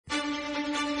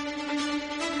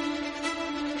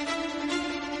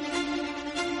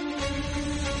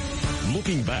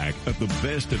Looking back at the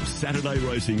best of Saturday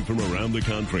racing from around the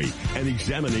country and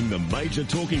examining the major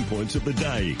talking points of the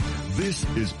day. This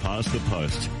is Past the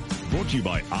Post. Brought to you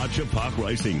by Archer Park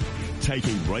Racing,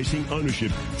 taking racing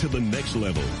ownership to the next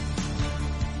level.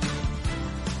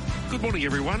 Good morning,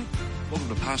 everyone.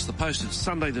 Welcome to Past the Post. It's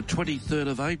Sunday the 23rd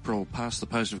of April. Past the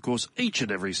Post, of course, each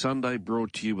and every Sunday,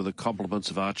 brought to you with the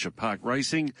compliments of Archer Park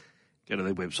Racing. Go to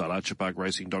their website,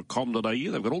 archerparkracing.com.au.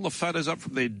 They've got all the photos up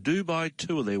from their Dubai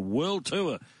tour, their world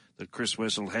tour, that Chris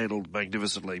Wessel handled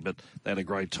magnificently, but they had a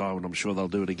great time, and I'm sure they'll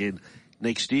do it again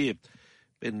next year.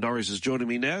 Ben Dorries is joining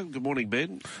me now. Good morning,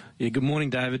 Ben. Yeah, good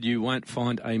morning, David. You won't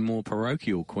find a more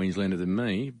parochial Queenslander than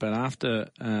me, but after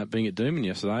being at Doomben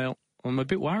yesterday, I'm a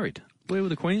bit worried. Where were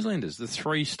the Queenslanders? The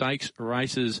 3 stakes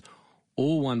races,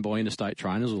 all won by interstate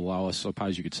trainers, although I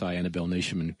suppose you could say Annabelle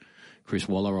Neesham and Chris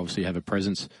Waller obviously have a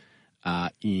presence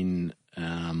in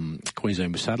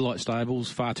Queensland with satellite stables.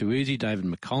 Far Too Easy, David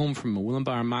McCollum from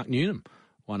Willumbar and Mark Newnham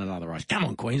won another race. Come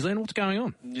on, Queensland, what's going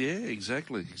on? Yeah,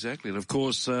 exactly. And, of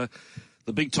course, the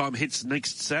big time hits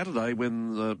next Saturday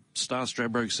when the Star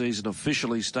Stradbroke season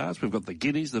officially starts. We've got the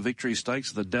Guineas, the Victory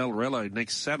Stakes, the Dalrello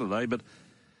next Saturday, but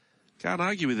can't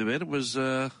argue with you, Ben. It was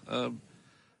a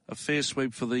fair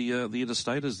sweep for the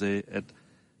interstaters there at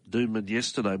Doomben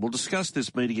yesterday. We'll discuss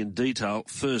this meeting in detail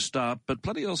first up, but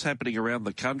plenty else happening around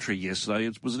the country yesterday.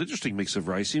 It was an interesting mix of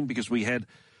racing because we had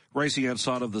racing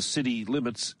outside of the city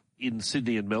limits in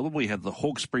Sydney and Melbourne. We had the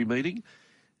Hawkesbury meeting,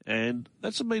 and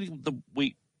that's a meeting that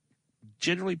we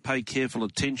generally pay careful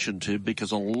attention to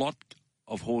because a lot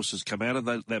of horses come out of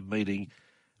that meeting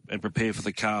and prepare for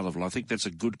the carnival. I think that's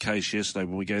a good case yesterday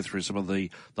when we go through some of the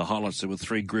highlights. There were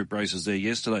 3 group races there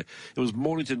yesterday. It was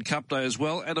Mornington Cup Day as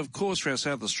well. And, of course, for our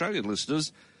South Australian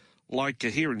listeners, like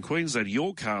here in Queensland,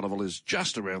 your carnival is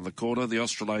just around the corner. The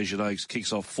Australasian Oaks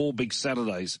kicks off 4 big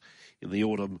Saturdays in the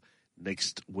autumn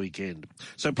next weekend.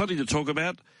 So plenty to talk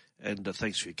about, and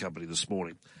thanks for your company this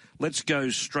morning. Let's go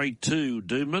straight to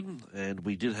Doomben, and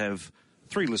we did have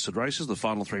 3 listed races, the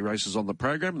final 3 races on the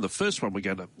program. And the first one we're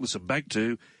going to listen back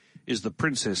to is the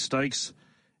Princess Stakes.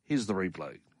 Here's the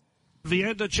replay.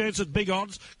 Vienda Chance at big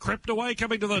odds, crept away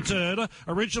coming to the turn.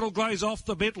 Original Glaze off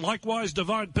the bit, likewise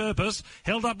Divine Purpose.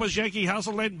 Held up was Yankee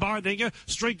Hustle, then Binding.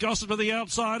 Street Gossip to the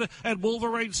outside, and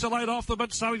Wolverine still ain't off them,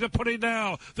 but starting to put in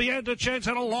now. Vienda Chance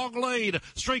had a long lead.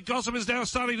 Street Gossip is now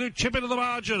starting to chip into the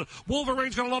margin.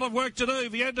 Wolverine's got a lot of work to do.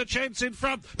 Vienda Chance in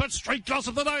front, but Street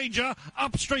Gossip the danger.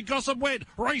 Up Street Gossip went,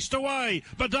 raced away.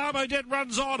 Madame Odette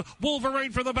runs on.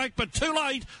 Wolverine from the back, but too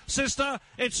late. Sister,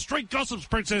 it's Street Gossip's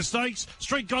Princess Stakes.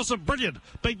 Street Gossip brilliant.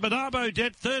 Beat Madame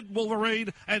Odette, 3rd Wolverine,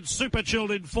 and Super Chilled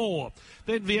in 4.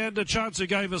 Then Vianda Chance, who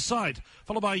gave a sight,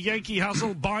 followed by Yankee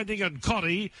Hustle, Binding and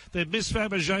Cotty. Then Miss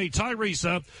Fabergé,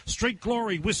 Tyresa, Street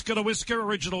Glory, Whisker to Whisker,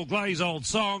 Original Glaze, Old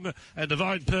Song, and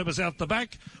Divine Purpose out the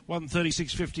back,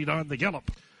 136.59 the gallop.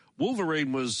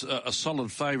 Wolverine was a solid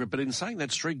favourite, but in saying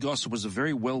that, Street Gossip was a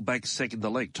very well-backed second to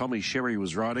leg. Tommy Sherry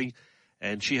was riding,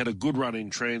 and she had a good run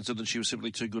in transit, and she was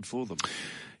simply too good for them.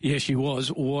 Yeah, she was.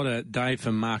 What a day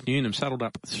for Mark Newnham. Saddled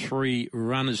up 3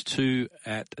 runners, 2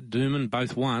 at Doomben,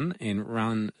 both won, and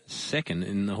run second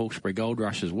in the Hawkesbury Gold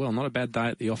Rush as well. Not a bad day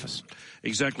at the office.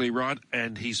 Exactly right,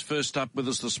 and he's first up with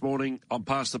us this morning on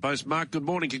Past the Post. Mark, good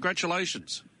morning.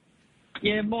 Congratulations.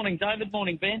 Yeah, morning, David.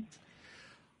 Morning, Ben.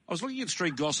 I was looking at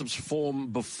Street Gossip's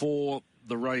form before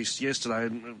the race yesterday,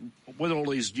 and when all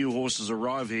these new horses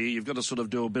arrive here, you've got to sort of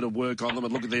do a bit of work on them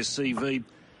and look at their CV.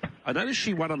 I noticed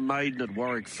she won a maiden at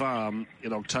Warwick Farm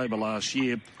in October last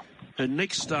year. Her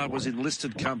next start was in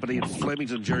listed company at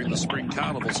Flemington during the Spring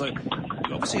Carnival, so you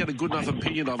obviously had a good enough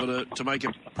opinion of her to make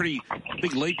a pretty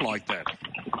big leap like that.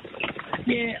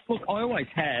 Yeah, look, I always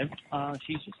have.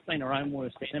 She's just been her own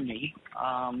worst enemy.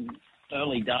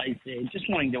 Early days there, just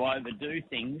wanting to overdo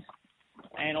things.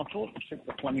 And I thought the trip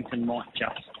to Flemington might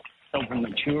just help her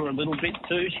mature a little bit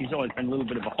too. She's always been a little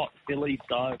bit of a hot filly,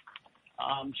 so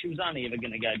she was only ever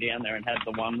going to go down there and have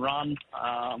the one run.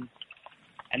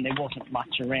 And there wasn't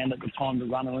much around at the time to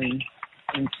run her in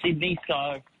Sydney.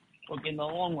 So, look, in the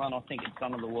long run, I think it's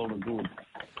done her the world of good.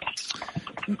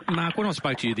 Mark, when I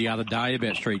spoke to you the other day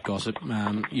about Street Gossip,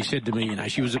 you said to me,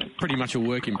 she was pretty much a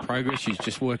work in progress. She's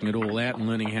just working it all out and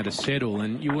learning how to settle,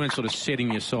 and you weren't sort of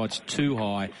setting your sights too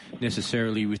high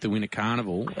necessarily with the Winter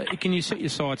Carnival. Can you set your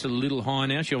sights a little high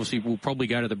now? She obviously will probably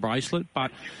go to the Bracelet,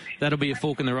 but that'll be a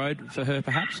fork in the road for her,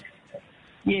 perhaps?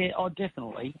 Yeah,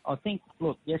 definitely. I think,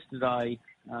 look, yesterday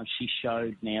she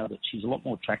showed now that she's a lot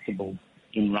more tractable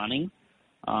in running.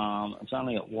 It's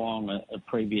only at Wong, a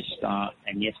previous start,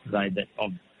 and yesterday that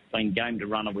I've been game to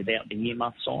run her without the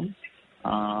earmuffs on,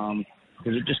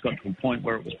 because it just got to a point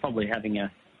where it was probably having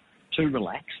her too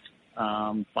relaxed.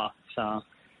 But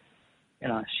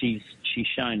she's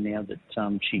shown now that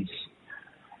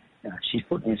she's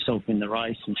putting herself in the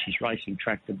race and she's racing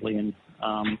tractably, and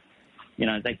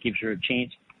that gives her a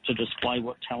chance to display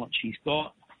what talent she's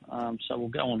got. So we'll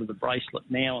go on to the bracelet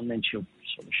now, and then she'll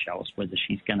sort of show us whether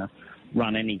she's going to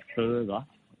run any further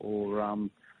or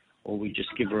we just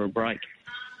give her a break.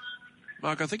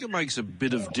 Mark, I think it makes a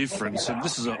bit of difference, and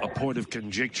this is a point of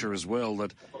conjecture as well,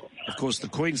 that, of course, the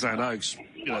Queensland Oaks,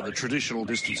 the traditional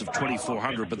distance of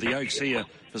 2,400, but the Oaks here,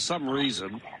 for some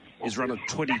reason, is run at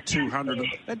 2,200. And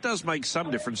that does make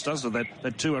some difference, doesn't it,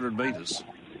 that 200 metres?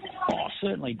 Oh, it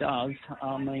certainly does.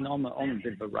 I mean, I'm a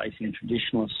bit of a racing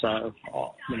traditionalist, so,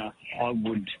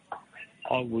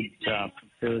 I would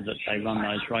prefer that they run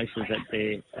those races at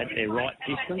their right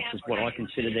distance, is what I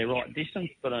consider their right distance.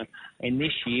 But and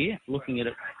this year, looking at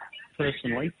it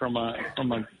personally from a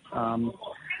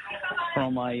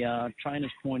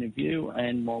trainer's point of view,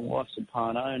 and my wife's a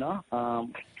part owner,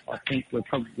 I think we're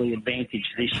probably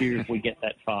advantaged this year if we get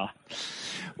that far.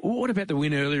 What about the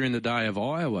win earlier in the day of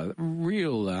Iowa?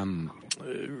 Real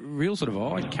sort of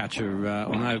eye catcher.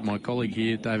 I know my colleague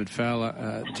here, David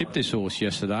Fowler, tipped this horse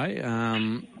yesterday,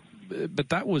 but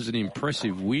that was an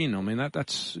impressive win. I mean,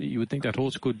 that's you would think that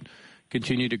horse could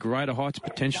continue to greater heights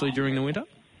potentially during the winter.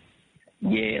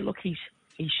 Yeah, look, he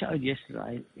showed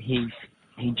yesterday he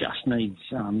just needs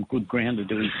good ground to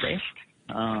do his best.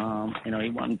 He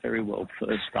won very well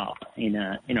first up in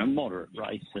a moderate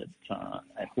race at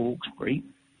Hawkesbury,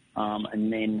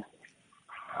 and then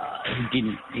he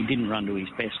didn't run to his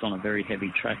best on a very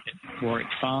heavy track at Warwick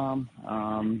Farm.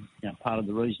 Part of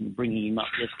the reason for bringing him up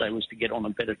yesterday was to get on a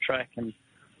better track, and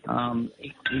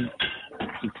he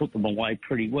put them away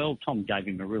pretty well. Tom gave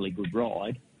him a really good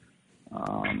ride.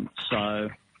 So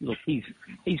look, he's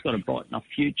got a bright enough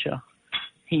future.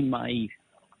 He may.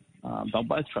 They'll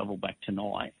both travel back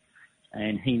tonight,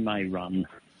 and he may run.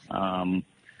 I'll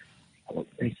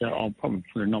probably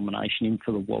put a nomination in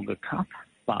for the Wagga Cup,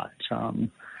 but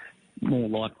more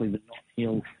likely than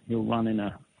not, he'll run in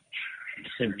a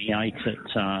 78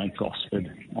 at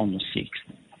Gosford on the 6th.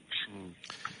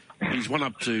 He's won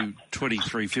up to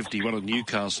 23.50, won at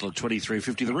Newcastle at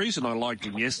 23.50. The reason I liked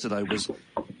him yesterday was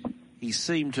he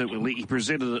seemed to, he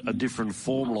presented a different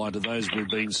form line to those we've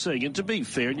been seeing. And to be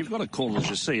fair, and you've got to call it as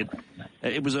you see it,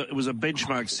 it was a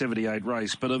benchmark 78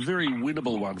 race, but a very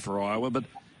winnable one for Iowa. But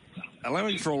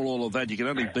allowing for all of that, you can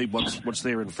only beat what's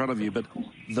there in front of you. But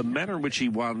the manner in which he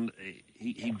won,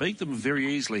 he beat them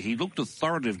very easily. He looked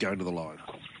authoritative going to the line.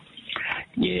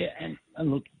 Yeah, and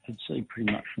look, you could see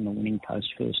pretty much from the winning post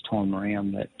first time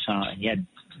around that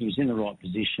he was in the right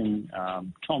position.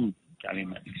 Tom gave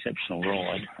him an exceptional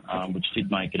ride, which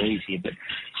did make it easier, but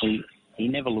he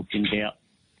never looked in doubt,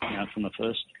 from the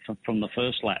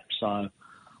first lap. So,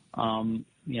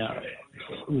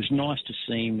 it was nice to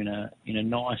see him in a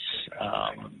nice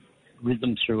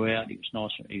rhythm throughout. He was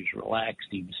nice. He was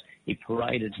relaxed. He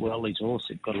paraded well. His horse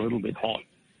had got a little bit hot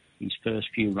his first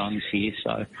few runs here.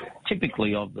 So,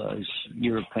 typically of those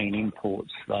European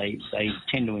imports, they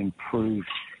tend to improve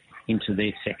into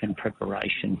their second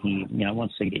preparation here.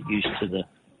 Once they get used to the,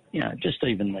 just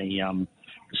even the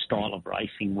style of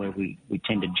racing where we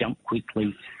tend to jump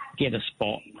quickly, get a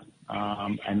spot,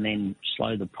 and then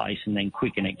slow the pace and then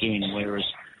quicken again. Whereas,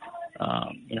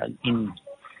 in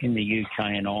the UK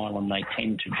and Ireland, they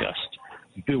tend to just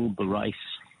build the race,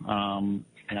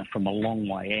 from a long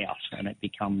way out, and it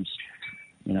becomes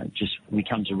a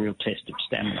real test of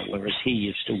stamina. Whereas here,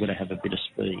 you've still got to have a bit of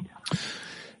speed.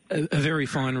 A very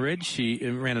fine red. She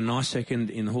ran a nice second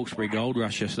in the Hawkesbury Gold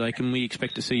Rush yesterday. Can we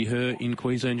expect to see her in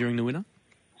Queensland during the winter?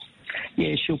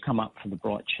 Yeah, she'll come up for the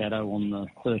Bright Shadow on the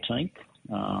 13th.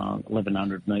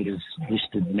 1,100 metres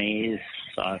listed mares.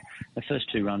 So the first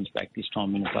two runs back this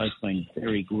time have both been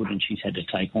very good, and she's had to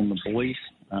take on the boys.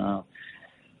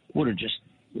 Would have just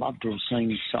loved to have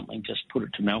seen something just put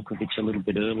it to Malkovich a little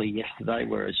bit early yesterday,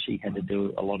 whereas she had to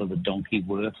do a lot of the donkey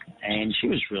work, and she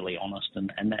was really honest,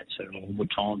 and that's her all the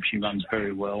time. She runs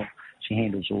very well. She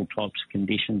handles all types of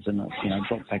conditions, and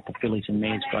drop back to fillies and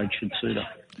mares grade should suit her.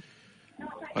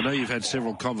 I know you've had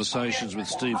several conversations with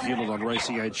Steve Hewlett on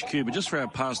Racing HQ, but just for our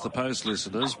Past the Post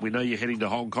listeners, we know you're heading to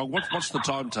Hong Kong. What's the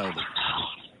timetable?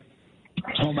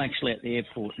 I'm actually at the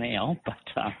airport now, but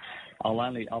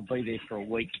I'll be there for a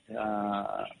week.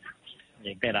 I'll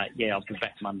be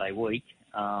back Monday week,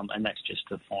 and that's just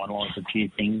to finalise a few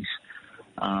things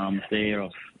there.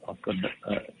 I've got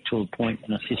to appoint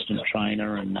an assistant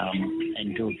trainer and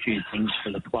do a few things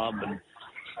for the club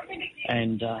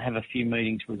and have a few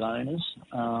meetings with owners,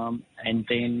 and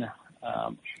then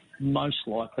most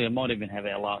likely, I might even have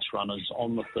our last runners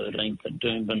on the 13th at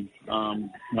Doomben,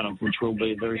 one of which will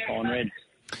be a very fine red.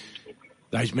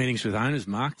 Those meetings with owners,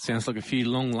 Mark, sounds like a few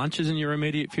long lunches in your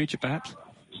immediate future, perhaps?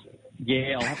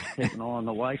 Yeah, I'll have to keep an eye on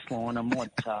the waistline. I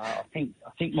might. I think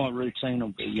my routine will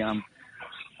be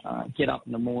get up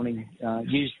in the morning,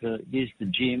 use the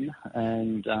gym,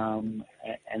 and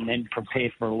then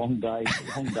prepare for a long day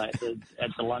at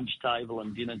the lunch table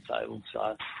and dinner table.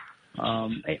 So,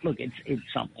 it's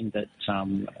something that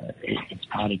it's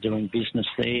part of doing business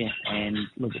there. And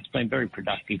look, it's been very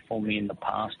productive for me in the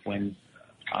past when.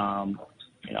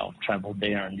 I've travelled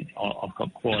there and I've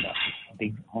got quite a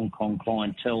big Hong Kong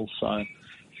clientele. So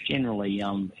generally,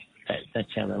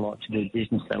 that's how they like to do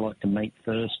business. They like to meet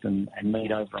first and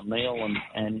meet over a meal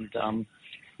and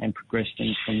progress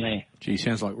things from there. Gee,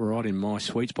 sounds like we're right in my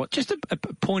sweet spot. Just a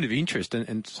point of interest,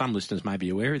 and some listeners may be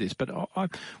aware of this, but I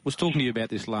was talking to you about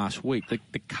this last week.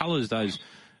 The colours, those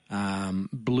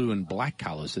blue and black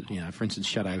colours that, for instance,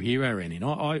 Shadow Hero ran in,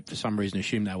 I for some reason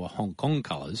assumed they were Hong Kong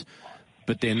colours.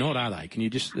 But they're not, are they? Can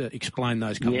you just explain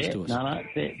those colours to us? No,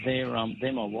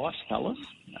 they're my wife's colours,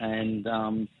 and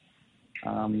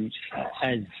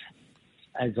as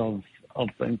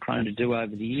I've been prone to do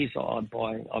over the years, I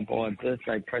buy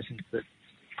birthday presents that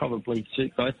probably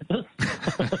suit both of us.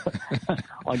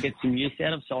 I get some use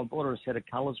out of, so I bought her a set of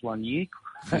colours one year,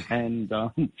 and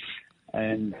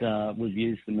we've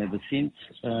used them ever since,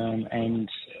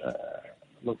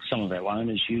 Look, some of our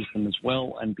owners use them as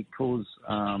well, and because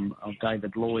of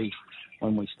David Loy,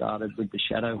 when we started with the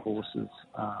Shadow horses,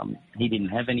 he didn't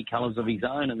have any colours of his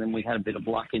own, and then we had a bit of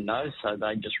luck in those, so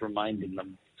they just remained in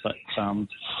them. But,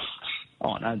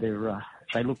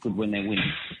 they look good when they're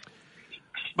winning.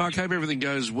 Mark, hope everything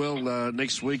goes well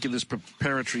next week in this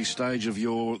preparatory stage of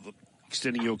your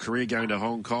extending your career going to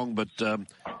Hong Kong, but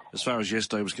as far as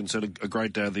yesterday was concerned, a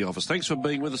great day at the office. Thanks for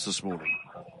being with us this morning.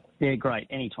 Yeah, great.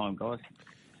 Anytime, guys.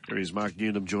 There is Mark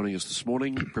Newnham joining us this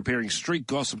morning, preparing Street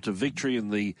Gossip to victory in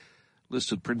the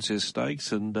listed Princess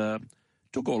Stakes, and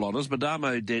took all honours. Madame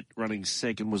Odette running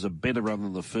second was a better run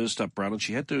than the first up run, and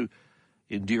she had to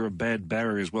endure a bad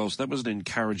barrier as well, so that was an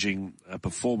encouraging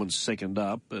performance second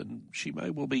up, and she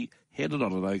may well be headed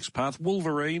on an Oaks path.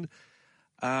 Wolverine,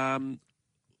 the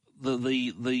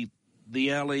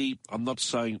alley, I'm not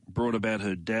saying brought about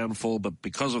her downfall, but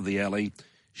because of the alley,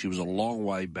 she was a long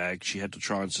way back. She had to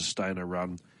try and sustain her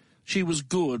run. She was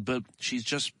good, but she's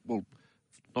just,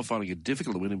 not finding it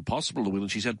difficult to win, impossible to win,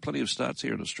 and she's had plenty of starts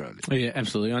here in Australia. Yeah,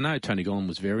 absolutely. I know Tony Gollan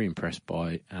was very impressed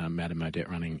by Madame Odette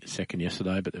running second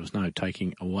yesterday, but there was no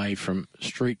taking away from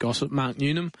Street Gossip. Mark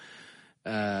Newnham,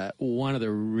 one of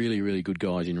the really, really good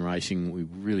guys in racing. We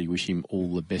really wish him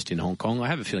all the best in Hong Kong. I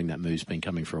have a feeling that move's been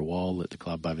coming for a while, that the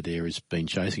club over there has been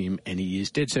chasing him, and he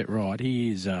is dead set right. He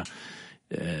is,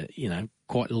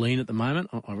 quite lean at the moment.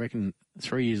 I reckon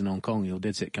 3 years in Hong Kong, he'll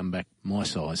dead set come back my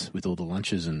size with all the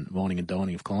lunches and whining and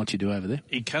dining of clients you do over there.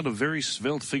 He cut a very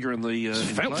svelte figure in the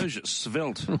enclosure.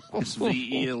 Svelte.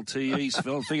 S-V-E-L-T-E,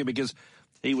 svelte figure, because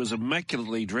he was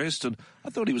immaculately dressed, and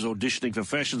I thought he was auditioning for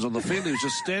Fashions on the Field. He was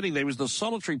just standing there. He was the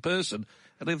solitary person,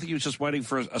 and I think he was just waiting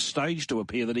for a stage to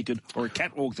appear that he could, or a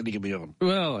catwalk that he could be on.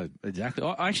 Well, exactly.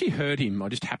 I actually heard him. I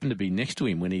just happened to be next to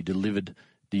him when he delivered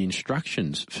the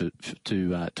instructions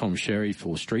to Tom Sherry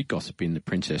for Street Gossip in the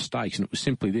Princess Stakes, and it was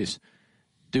simply this: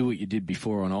 do what you did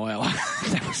before on Iowa.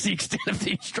 That was the extent of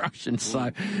the instructions. So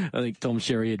I think Tom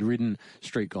Sherry had ridden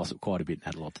Street Gossip quite a bit and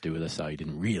had a lot to do with it, so he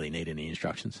didn't really need any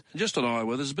instructions. Just on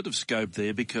Iowa, there's a bit of scope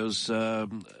there because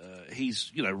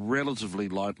he's, relatively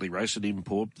lightly raced at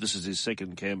import. This is his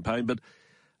second campaign, but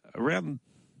around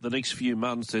the next few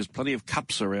months, there's plenty of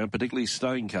cups around, particularly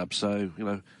Stone Cup. So,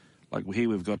 like here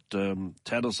we've got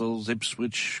Tattersalls,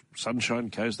 Ipswich, Sunshine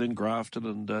Coast, then Grafton,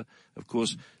 and, of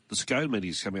course, the Scone meeting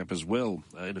is coming up as well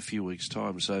in a few weeks'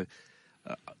 time. So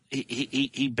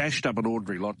he bashed up an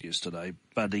ordinary lot yesterday,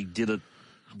 but he did it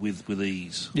with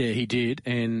ease. Yeah, he did.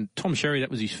 And Tom Sherry,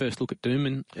 that was his first look at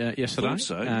Doomben yesterday. I thought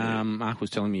so, yeah. Mark was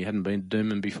telling me he hadn't been to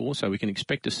Doomben before, so we can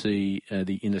expect to see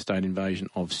the interstate invasion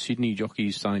of Sydney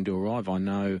jockeys starting to arrive. I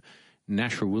know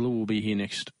Nash Rawiller will be here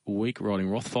next week riding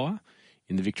Rothfire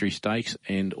in the Victory Stakes,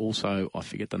 and also, I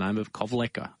forget the name of,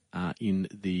 Kovlecker in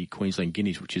the Queensland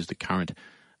Guineas, which is the current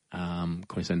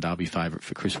Queensland Derby favourite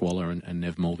for Chris Waller and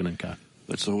Nev Morgan and co.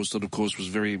 That's a horse that, of course, was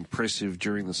very impressive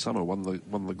during the summer, won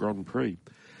the Grand Prix.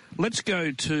 Let's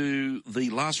go to the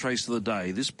last race of the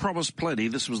day. This promised plenty.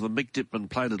 This was the Mick Dittman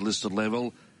Plate at listed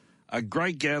level. A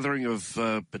great gathering of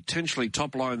potentially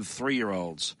top-line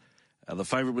 3-year-olds. The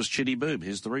favourite was Chitty Boom.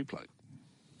 Here's the replay.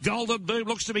 Golden Boom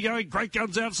looks to be going. Great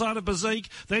Guns outside of Bazik.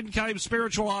 Then came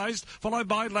Spiritualized, followed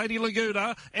by Lady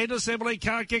Laguna. End Assembly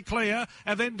can't get clear.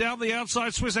 And then down the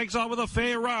outside, Swiss Exile with a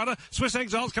fair run. Swiss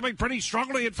Exile's coming pretty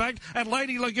strongly, in fact, and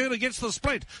Lady Laguna gets the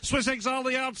split. Swiss Exile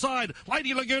the outside,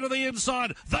 Lady Laguna the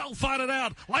inside. They'll fight it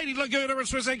out. Lady Laguna and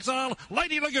Swiss Exile.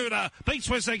 Lady Laguna beat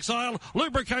Swiss Exile.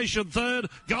 Lubrication third,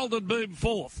 Golden Boom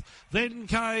fourth. Then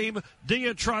came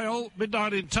Deer Trail,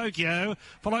 Midnight in Tokyo,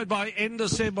 followed by End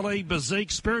Assembly,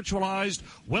 Bazik, Spiritualized.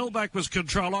 Well back was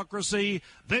Controlocracy,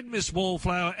 then Miss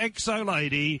Wallflower, Exo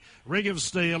Lady, Ring of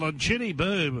Steel, and Chinny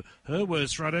Boom. Her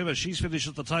worst run ever. She's finished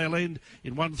at the tail end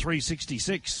in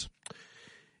 1:3.66.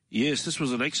 Yes, this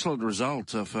was an excellent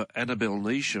result for Annabelle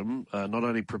Neesham, not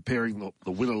only preparing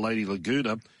the winner, Lady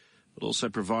Laguna, but also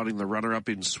providing the runner-up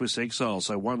in Swiss Exile.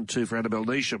 So 1-2 for Annabelle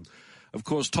Neesham. Of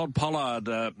course, Todd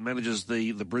Pollard manages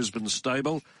the Brisbane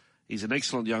stable. He's an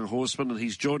excellent young horseman, and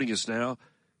he's joining us now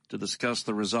to discuss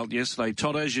the result yesterday.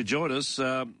 Todd, as you join us,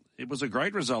 it was a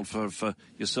great result for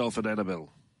yourself and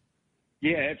Annabelle.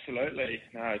 Yeah, absolutely.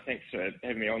 No, thanks for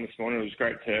having me on this morning. It was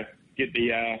great to get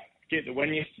the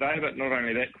win yesterday, but not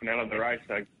only that, Quinella the race,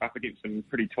 up against some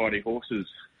pretty tidy horses.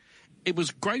 It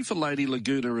was great for Lady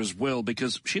Laguna as well,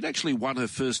 because she'd actually won her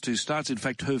first two starts. In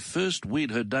fact, her first win,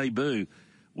 her debut,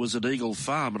 was at Eagle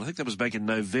Farm, and I think that was back in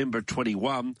November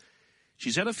 21.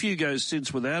 She's had a few goes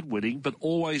since without winning, but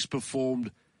always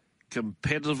performed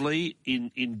competitively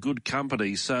in good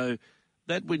company. So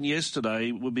that win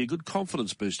yesterday would be a good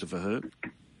confidence booster for her.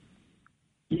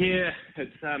 Yeah,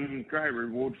 it's great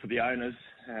reward for the owners,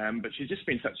 but she's just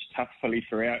been such a tough filly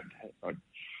throughout.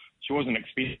 She wasn't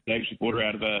expected. They actually brought her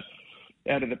out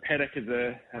of the paddock as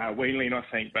a weanling, I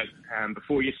think, but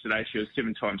before yesterday she was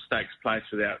 7 times stakes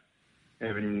placed without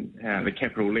having the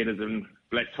capital letters in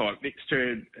black type next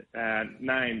to her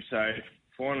name. So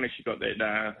finally she got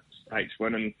that stakes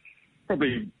win, and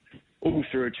probably all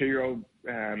through her 2-year-old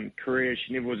career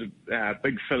she never was a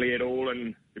big filly at all,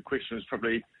 and the question was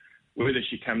probably whether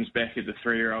she comes back as a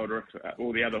 3-year-old or if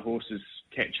all the other horses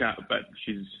catch up. But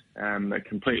she's a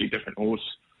completely different horse.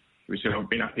 I've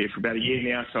been up here for about a year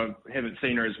now, so I haven't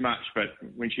seen her as much, but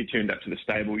when she turned up to the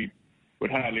stable you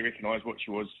would hardly recognise what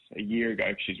she was a year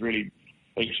ago. She's really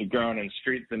actually grown and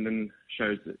strengthened, and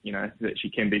shows that, you know, that she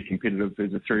can be competitive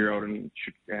as a 3-year-old and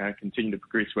should continue to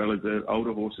progress well as an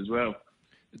older horse as well.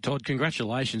 Todd,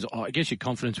 congratulations. I guess your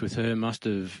confidence with her must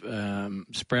have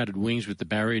sprouted wings with the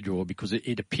barrier draw, because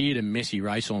it appeared a messy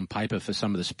race on paper for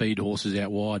some of the speed horses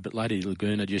out wide, but Lady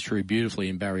Laguna just threw beautifully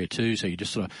in barrier 2, so you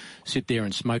just sort of sit there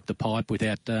and smoke the pipe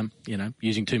without,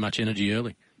 using too much energy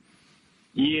early.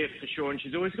 Yeah, for sure, and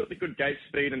she's always got the good gate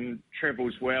speed and travel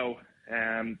as well.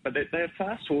 But they're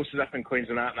fast horses up in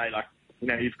Queensland, aren't they? Like,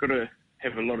 you've got to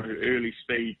have a lot of early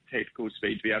speed, tactical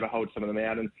speed to be able to hold some of them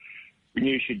out. And we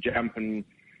knew she'd jump and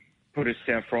put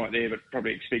herself right there, but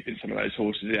probably expected some of those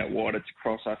horses out wider to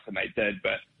cross us, and they did.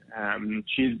 But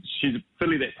she's a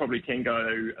filly that probably can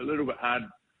go a little bit hard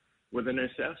within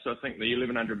herself. So I think the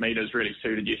 1100 metres really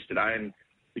suited yesterday, and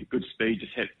the good speed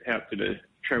just helped her to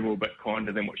travel a bit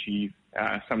kinder than what she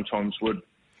sometimes would.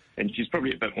 And she's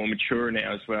probably a bit more mature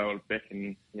now as well. Back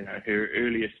in her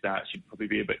earlier start, she'd probably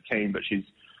be a bit keen, but she's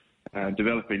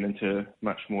developing into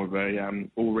much more of a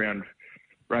all-round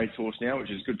racehorse now, which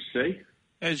is good to see.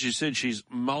 As you said, she's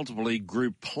multiply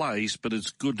group placed, but it's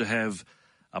good to have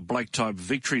a black-type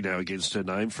victory now against her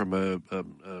name from a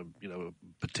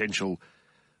potential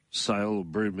sale,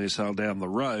 broodmare sale down the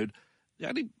road. The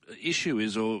only issue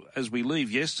is, or as we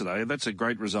leave yesterday, and that's a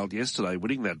great result yesterday,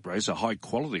 winning that race, a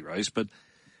high-quality race, but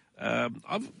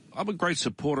I'm a great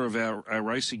supporter of our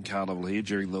racing carnival here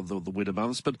during the winter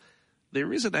months, but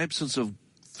there is an absence of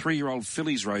 3-year-old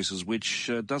fillies races, which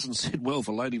doesn't sit well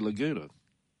for Lady Laguna.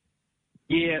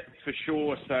 Yeah, for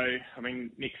sure. So,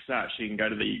 next start she can go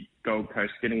to the Gold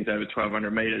Coast Guineas over 1,200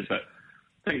 metres, but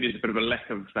I think there's a bit of a lack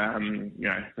of,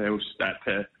 they'll start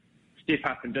to step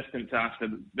up in distance after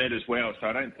that as well. So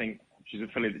I don't think she's a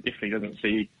filly that definitely doesn't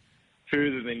see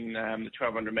further than the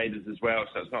 1,200 metres as well.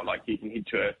 So it's not like you can head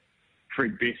to a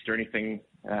Fred Best or anything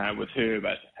with her,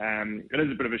 but it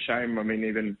is a bit of a shame.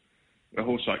 even a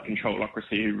horse like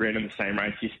Controlocracy, who ran in the same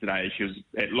race yesterday, she was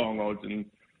at long odds and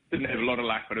didn't have a lot of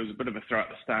luck, but it was a bit of a throw at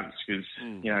the stumps because,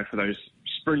 for those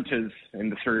sprinters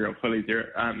and the 3-year-old fillies,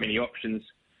 there aren't many options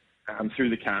through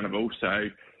the carnival. So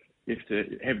you have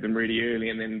to have them ready early,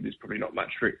 and then there's probably not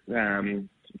much for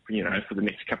the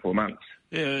next couple of months.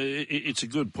 Yeah, it's a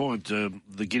good point.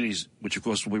 The Guineas, which of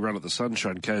course will be run at the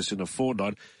Sunshine Coast in a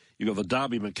fortnight. You've got the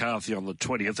Derby McCarthy on the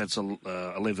 20th. That's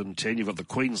 11:10. You've got the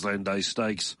Queensland Day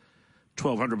Stakes,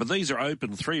 1,200. But these are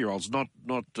open 3-year-olds, not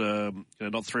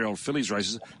 3-year-old fillies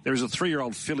races. There is a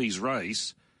 3-year-old fillies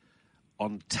race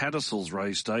on Tattersalls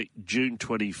race day, June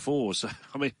 24. So,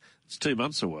 I mean, it's 2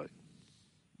 months away.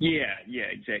 Yeah,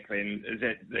 exactly. And is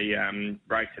that the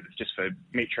race that is just for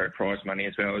Metro prize money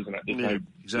as well, isn't it? There's no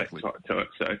exactly to it.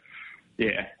 So,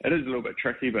 yeah, it is a little bit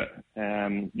tricky, but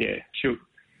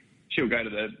she'll go to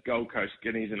the Gold Coast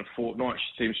Guineas in a fortnight.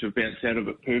 She seems to have bounced out of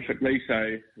it perfectly.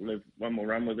 So we'll have one more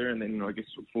run with her, and then I guess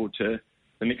look forward to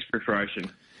the next preparation.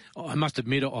 I must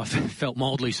admit, I felt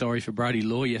mildly sorry for Brady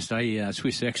Law yesterday.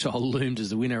 Swiss Exile loomed as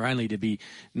the winner, only to be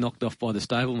knocked off by the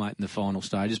stablemate in the final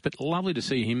stages. But lovely to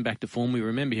see him back to form. We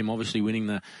remember him obviously winning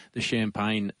the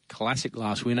Champagne Classic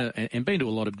last winter and been to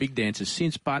a lot of big dances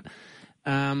since, but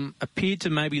appeared to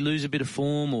maybe lose a bit of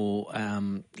form, or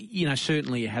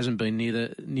certainly it hasn't been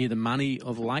near the money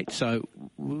of late. So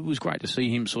it was great to see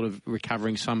him sort of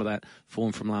recovering some of that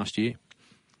form from last year.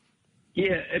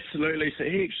 Yeah, absolutely. So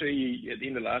he actually, at the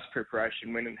end of last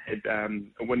preparation, went and had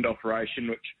a wind operation,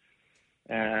 which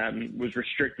was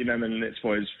restricting him, and that's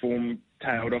why his form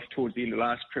tailed off towards the end of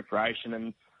last preparation.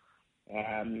 And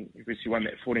obviously won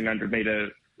that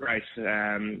 1,400-metre race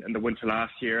in the winter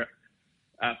last year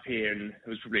up here, and it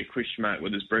was probably a question mark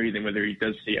with his breathing whether he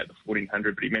does see out the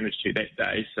 1,400, but he managed to that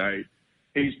day. So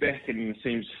he's back and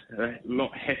seems a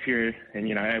lot happier and,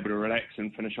 able to relax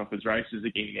and finish off his races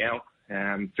again now.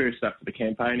 First up for the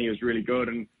campaign, he was really good,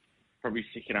 and probably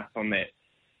second up on that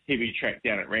heavy track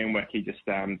down at Randwick. He just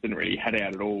didn't really head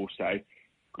out at all. So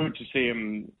good to see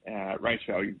him race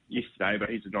well yesterday, but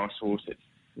he's a nice horse.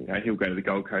 He'll go to the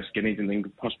Gold Coast Guineas and then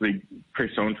possibly press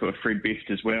on to a Fred Best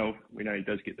as well. We know he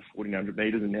does get the 1,400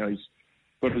 metres, and now he's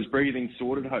got his breathing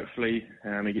sorted. Hopefully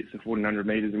he gets the 1,400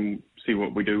 metres and see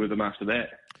what we do with him after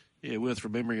that. Yeah, worth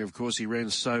remembering, of course, he ran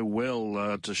so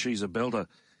well to She's a Belter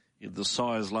in the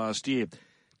Sires last year.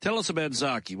 Tell us about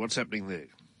Zaki. What's happening there?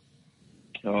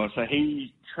 So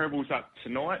he travels up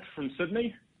tonight from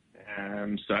Sydney.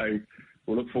 So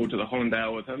we'll look forward to the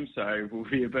Hollandale with him. So we'll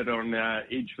be a bit on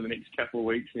edge for the next couple of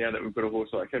weeks now that we've got a horse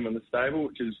like him in the stable,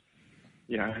 which is,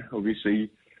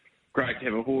 obviously great to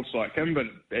have a horse like him, but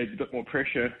it adds a bit more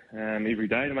pressure every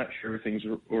day to make sure everything's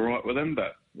all right with him.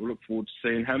 But we'll look forward to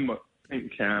seeing him. I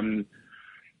think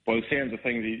by the sounds of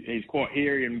things, he's quite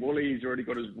hairy and woolly. He's already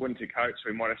got his winter coat, so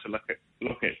we might have to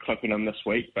look at clipping him this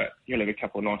week. But he'll have a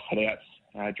couple of nice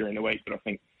hit-outs during the week. But I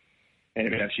think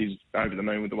she's over the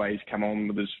moon with the way he's come on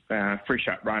with his fresh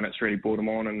up run. It's really brought him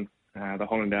on, and the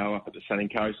Hollandale up at the Sunny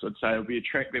Coast, I'd say it'll be a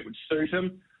track that would suit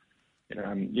him.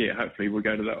 Hopefully we'll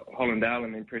go to the Hollandale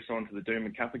and then press on to the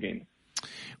Doomben Cup again.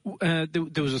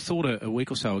 There was a thought a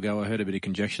week or so ago, I heard a bit of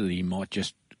conjecture that he might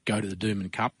just go to the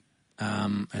Doomben Cup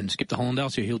and skip the Hollandale,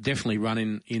 so he'll definitely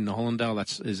run in the Hollandale.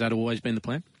 Has that always been the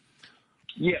plan?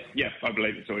 Yeah, I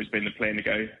believe it's always been the plan to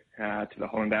go to the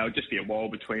Hollandale. It'll just be a while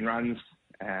between runs.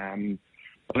 I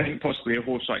think possibly a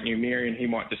horse like New Marion, he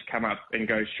might just come up and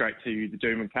go straight to the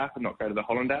Doomben Cup and not go to the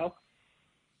Hollandale.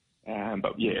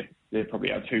 But yeah, they're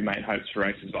probably our two main hopes for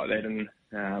races like that. And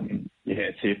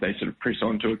see if they sort of press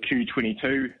on to a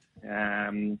Q22.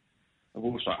 A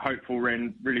horse like Hopeful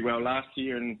ran really well last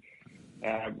year and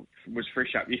was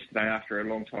fresh up yesterday after a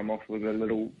long time off with a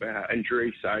little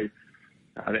injury. So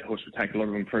that horse would take a lot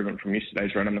of improvement from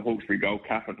yesterday's run in the Hawkesbury Gold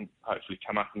Cup and hopefully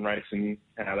come up and race in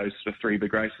those sort of three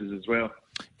big races as well.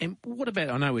 And what about,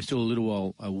 I know we're still a little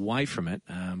while away from it,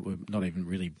 we've not even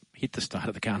really hit the start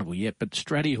of the carnival yet, but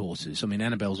Stratty horses, I mean,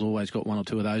 Annabelle's always got one or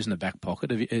two of those in the back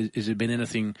pocket. Has there been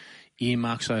anything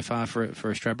earmarked so far for a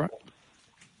Stradbroke?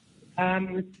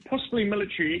 Possibly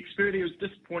Military Expert. He was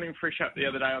disappointing fresh up the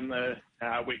other day on the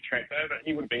wet track though, but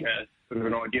he would have been a sort of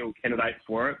an ideal candidate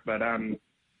for it. But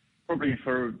probably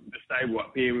for the stable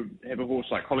up here, we have a horse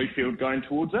like Hollyfield going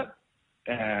towards it.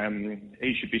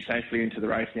 He should be safely into the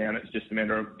race now, and it's just a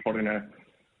matter of plotting a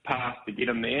path to get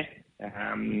him there.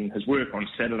 His work on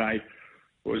Saturday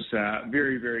was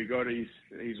very, very good.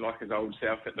 He's like his old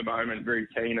self at the moment, very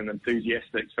keen and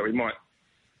enthusiastic. So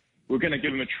we're going to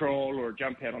give him a trial or a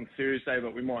jump out on Thursday,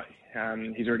 but we might.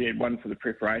 He's already had one for the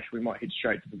preparation. We might head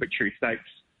straight to the Victory Stakes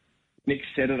next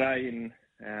Saturday and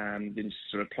then just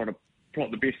sort of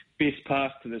plot the best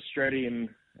path to the Stratty and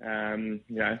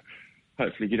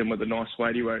hopefully get him with a nice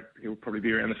weight. He'll probably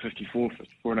be around the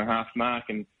 54.5 mark,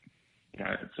 and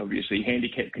it's obviously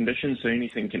handicap conditions, so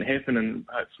anything can happen, and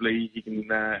hopefully he can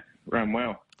run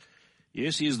well.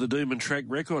 Yes, he is the Doomben track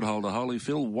record holder,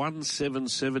 Holyfield.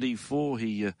 1:7.74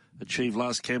 he achieved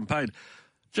last campaign.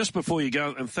 Just before you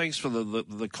go, and thanks for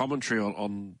the commentary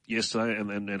on yesterday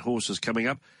and horses coming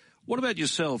up. What about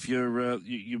yourself?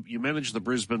 You manage the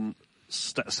Brisbane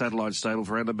satellite stable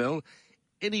for Annabelle.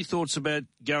 Any thoughts about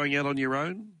going out on your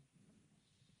own?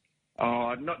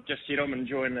 Oh, not just yet. I'm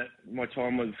enjoying it. My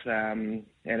time with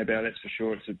Annabelle, that's for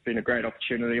sure. It's been a great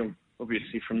opportunity. I'm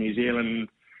obviously from New Zealand,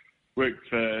 worked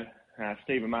for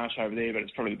Stephen Marsh over there, but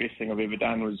it's probably the best thing I've ever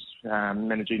done was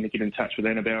managing to get in touch with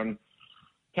Annabelle and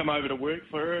come over to work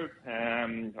for her.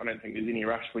 I don't think there's any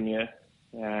rush when you're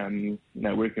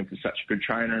working for such a good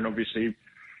trainer, and obviously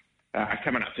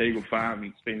coming up to Eagle Farm,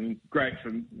 it's been great for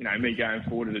me going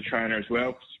forward as a trainer as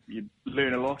well. You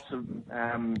learn a lot,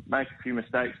 make a few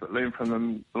mistakes, but learn from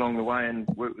them along the way and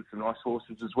work with some nice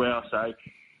horses as well. So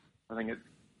I think it's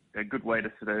a good way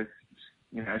to sort of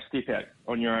step out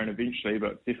on your own eventually,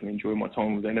 but definitely enjoy my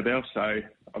time with Annabelle. So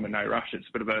I'm in no rush. It's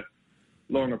a bit of a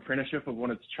long apprenticeship. I've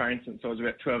wanted to train since I was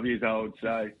about 12 years old,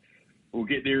 so we'll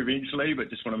get there eventually, but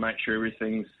just want to make sure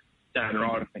everything's done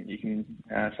right. I think you can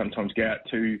sometimes go out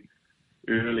too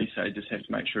early, so you just have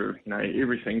to make sure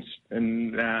everything's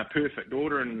in perfect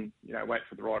order and wait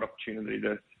for the right opportunity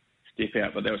to step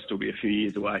out, but that'll still be a few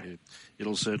years away. Yeah,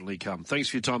 it'll certainly come. Thanks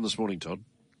for your time this morning, Todd.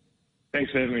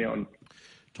 Thanks for having me on.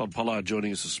 Todd Pollard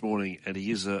joining us this morning, and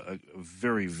he is a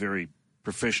very, very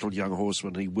professional young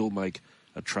horseman. He will make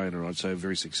a trainer, I'd say a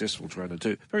very successful trainer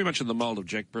too. Very much in the mould of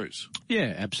Jack Bruce.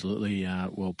 Yeah, absolutely.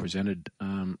 Well presented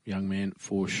young man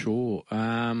for sure.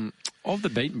 Of the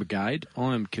beaten brigade,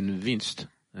 I'm convinced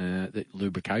that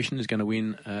Lubrication is going to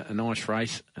win a nice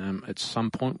race at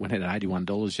some point. Went out at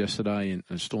 $81 yesterday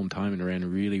and stormed home and ran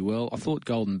really well. I thought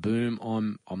Golden Boom,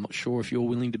 I'm not sure if you're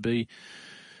willing to be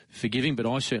forgiving, but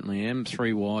I certainly am.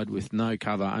 3 wide with no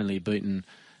cover, only beaten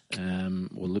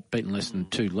less than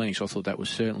 2 lengths. I thought that was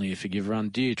certainly a forgive run.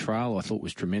 Deer Trail I thought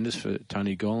was tremendous for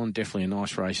Tony Gollan. Definitely a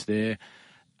nice race there.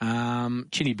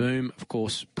 Chinny Boom, of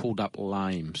course, pulled up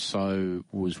lame, so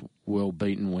was well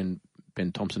beaten when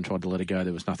Ben Thompson tried to let her go.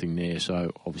 There was nothing there,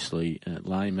 so obviously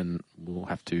lame, and we'll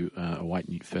have to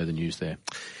await further news there.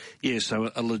 Yeah,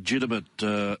 so a legitimate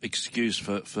excuse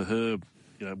for her,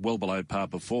 well below par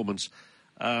performance.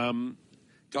 Golden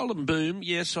Boom,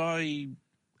 yes, I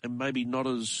am maybe not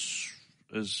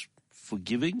as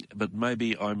forgiving, but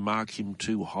maybe I mark him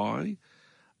too high.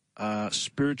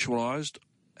 Spiritualised,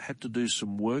 had to do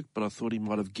some work, but I thought he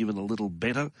might have given a little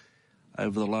better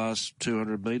over the last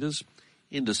 200 metres.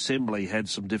 In Assembly had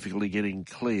some difficulty getting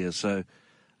clear, so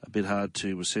a bit hard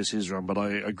to assess his run, but I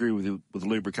agree with you with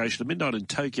Lubrication. Midnight in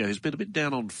Tokyo has been a bit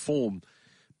down on form,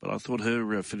 but I thought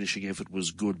her finishing effort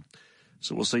was good.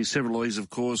 So we'll see several of these,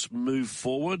 of course, move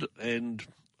forward, and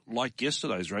like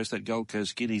yesterday's race, that Gold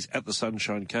Coast Guineas at the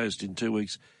Sunshine Coast in 2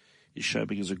 weeks is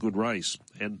shaping as a good race.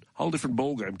 And a whole different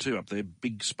ball game too up there,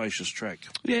 big spacious track.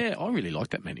 Yeah, I really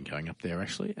like that meeting going up there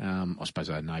actually. I suppose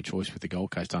I had no choice with the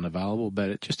Gold Coast unavailable, but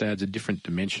it just adds a different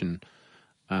dimension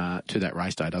to that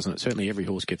race day, doesn't it? Certainly every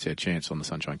horse gets their chance on the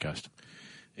Sunshine Coast.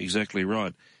 Exactly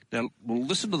right. Now, we'll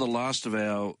listen to the last of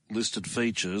our listed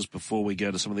features before we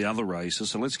go to some of the other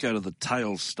races. So let's go to the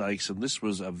Tail Stakes, and this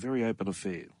was a very open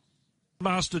affair.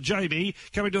 Master Jamie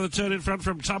coming to the turn in front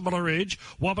from Tumbler Ridge.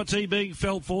 Wapiti being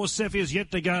felt for. Cepheus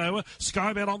yet to go.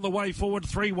 Skyman on the way forward,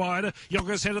 3 wide.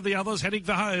 Youngest head of the others heading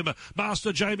for home.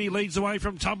 Master Jamie leads away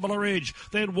from Tumbler Ridge.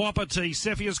 Then Wapiti.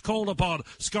 Cepheus called upon.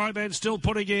 Skyman still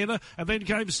putting in. And then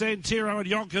came Santiro and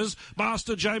Yonkers.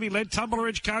 Master Jamie led. Tumbler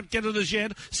Ridge can't get it as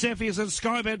yet. Cepheus and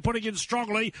Skyman putting in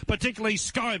strongly, particularly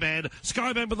Skyman.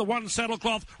 Skyman with the one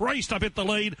saddlecloth raced up at the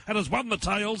lead and has won the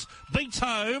tails. Beats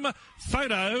home.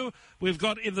 Photo. We've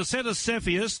got in the centre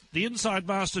Cepheus, the inside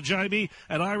Master Jamie,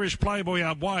 and Irish Playboy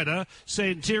are wider.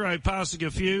 Santiro passing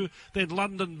a few, then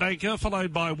London Banker,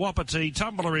 followed by Wapiti.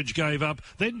 Tumbler Ridge gave up,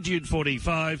 then Dune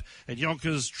 45, and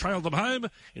Yonkers trailed them home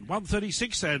in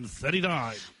 1:36 and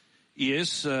 39.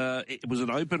 Yes, it was an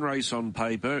open race on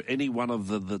paper. Any one of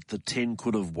the 10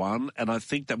 could have won, and I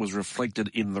think that was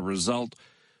reflected in the result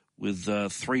with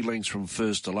 3 lengths from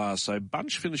first to last. So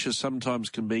bunch finishes sometimes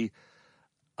can be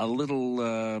a little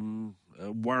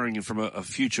worrying from a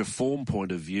future form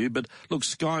point of view. But look,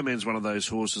 Skyman's one of those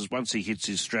horses. Once he hits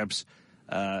his straps,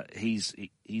 he's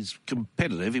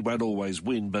competitive. He won't always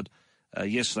win, but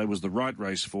yesterday was the right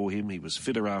race for him. He was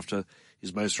fitter after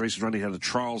his most recent run. He had a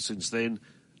trial since then.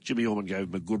 Jimmy Orman gave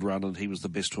him a good run, and he was the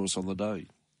best horse on the day.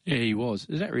 Yeah, he was.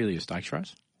 Is that really a stakes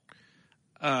race?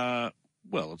 Well,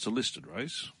 it's a listed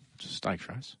race. It's a stakes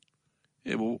race.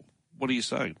 Yeah, well, what are you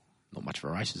saying? Not much of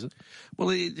a race, is it?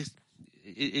 Well, it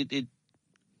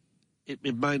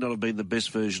may not have been the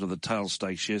best version of the Tail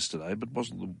Stakes yesterday, but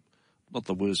wasn't not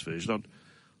the worst version.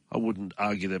 I wouldn't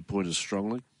argue that point as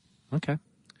strongly. Okay.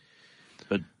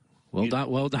 But well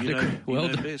done to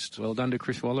Chris best. Well done to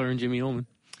Chris Waller and Jimmy Orman.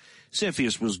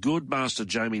 Cepheus was good. Master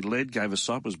Jamie led, gave a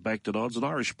sight, was backed at odds. An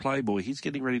Irish Playboy, he's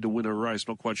getting ready to win a race.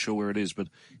 Not quite sure where it is, but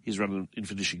his run in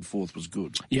finishing fourth was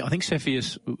good. Yeah, I think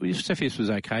Cepheus was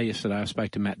okay yesterday. I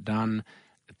spoke to Matt Dunn.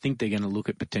 I think they're going to look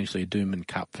at potentially a Doomben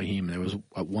Cup for him. There was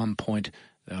at one point,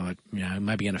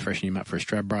 maybe going to freshen him up for a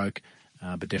Stradbroke,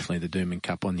 but definitely the Doomben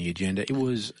Cup on the agenda. It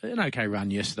was an okay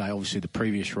run yesterday. Obviously, the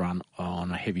previous run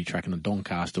on a heavy track in the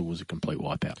Doncaster was a complete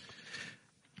wipeout.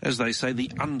 As they say, the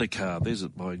undercard, there's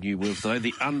my new word for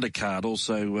the undercard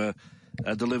also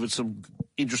delivered some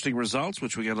interesting results,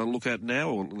 which we're going to look at now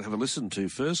or have a listen to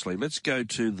firstly. Let's go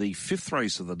to the fifth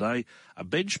race of the day, a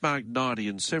benchmark 90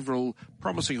 and several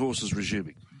promising horses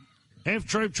resuming. F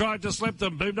Troop tried to slip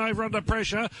them. Boom over under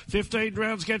pressure. 15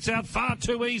 rounds gets out. Far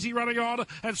too easy running on.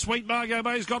 And Sweet Margot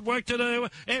May's got work to do.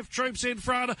 F Troop's in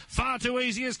front. Far too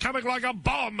easy is coming like a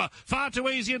bomb. Far too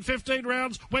easy in 15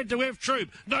 rounds. Went to F Troop.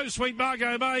 No Sweet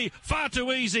Margot May. Far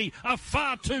too easy.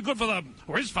 Far too good for them.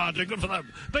 Or is far too good for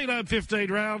them. Been home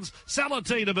 15 rounds.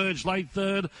 Salatine emerged late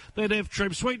third. Then F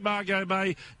Troop. Sweet Margot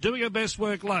May doing her best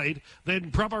work late. Then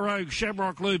Proper Rogue,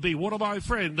 Shamrock Luby. What a my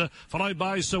friend. Followed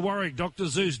by Sir Warwick, Dr.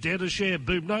 Zeus, Dare to Share,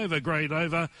 Boom Nova, Grey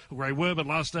Worman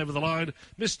last over the line.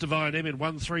 Miss Divine M in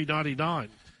 1-3.99.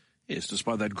 Yes,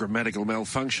 despite that grammatical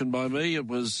malfunction by me, it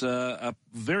was a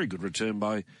very good return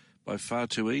by Far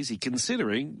Too Easy,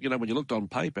 considering, when you looked on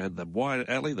paper, had the wide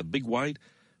alley, the big weight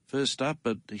first up,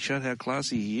 but he showed how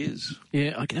classy he is.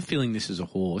 Yeah, I get a feeling this is a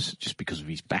horse, just because of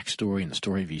his backstory and the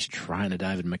story of his trainer,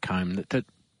 David McComb, that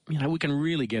we can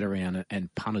really get around it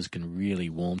and punters can really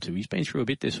warm to. He's been through a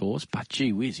bit, this horse, but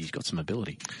gee whiz, he's got some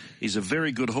ability. He's a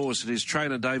very good horse, and his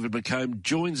trainer, David McComb,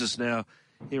 joins us now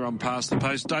here on Past the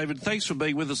Post. David, thanks for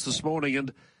being with us this morning,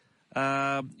 and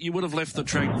you would have left the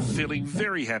track feeling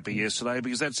very happy yesterday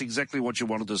because that's exactly what you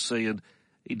wanted to see, and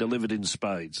he delivered in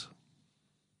spades.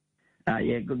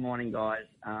 Good morning, guys.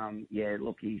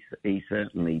 Look, he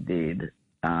certainly did.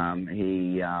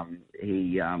 He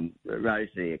rose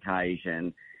to the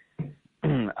occasion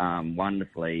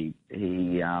wonderfully.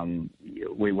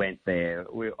 We went there.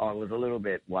 I was a little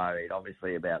bit worried,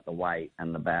 obviously, about the weight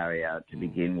and the barrier to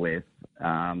begin with.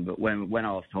 But when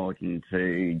I was talking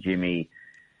to Jimmy,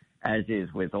 as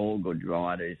is with all good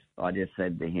riders, I just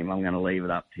said to him, "I'm going to leave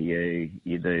it up to you.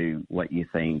 You do what you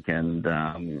think," and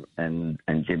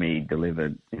Jimmy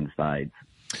delivered in spades.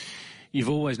 You've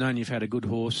always known you've had a good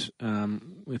horse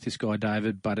with this guy,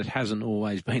 David, but it hasn't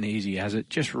always been easy, has it?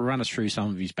 Just run us through some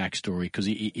of his backstory, because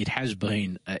it has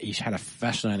been, he's had a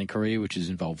fascinating career, which has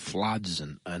involved floods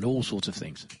and all sorts of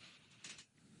things.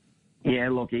 Yeah,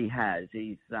 look, he has.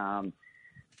 He's, in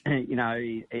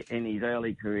his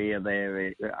early career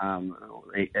there,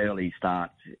 early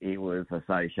start, he was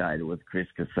associated with Chris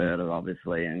Caserta,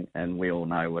 obviously, and we all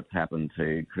know what's happened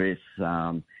to Chris.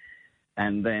 And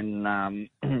then,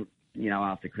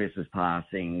 after Chris's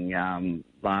passing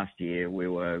last year, we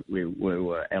were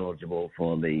eligible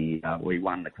for we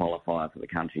won the qualifier for the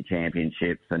country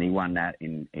championships, and he won that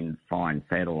in fine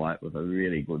fettle. It was a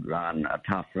really good run, a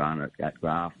tough run at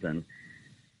Grafton,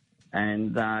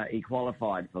 and he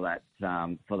qualified for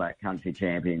that country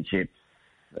championships.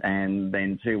 And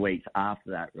then 2 weeks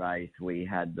after that race, we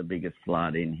had the biggest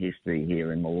flood in history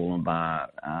here in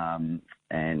Mooloolaba,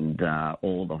 and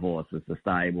all the horses, the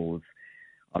stables.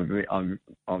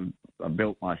 I've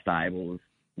built my stables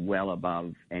well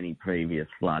above any previous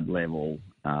flood level,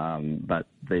 but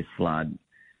this flood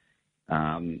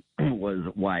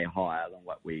was way higher than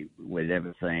what we'd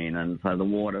ever seen, and so the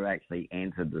water actually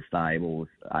entered the stables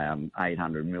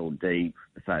 800 mil deep.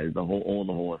 So all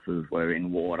the horses were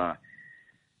in water.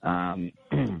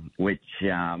 Which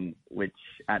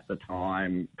at the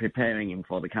time, preparing him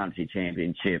for the country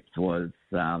championships was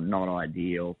not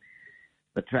ideal.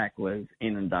 The track was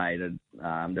inundated.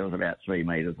 There was about 3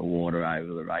 metres of water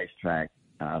over the racetrack,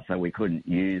 so we couldn't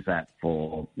use that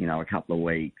for a couple of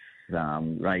weeks.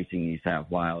 Racing New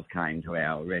South Wales came to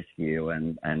our rescue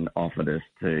and offered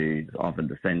to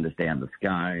send us down to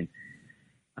Scone.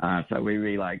 So we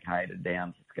relocated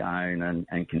down to Scone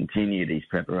and continued his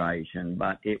preparation,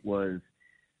 but it was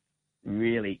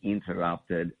really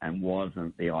interrupted and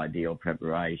wasn't the ideal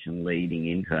preparation leading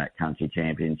into that country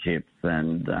championships.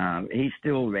 And he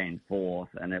still ran fourth,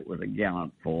 and it was a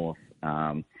gallant fourth.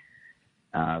 But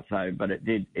it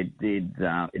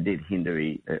did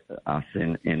hinder us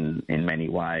in many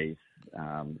ways.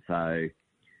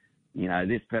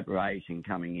 This preparation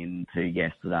coming into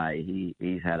yesterday,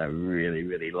 he's had a really,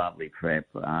 really lovely prep.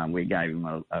 We gave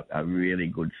him a really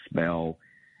good spell.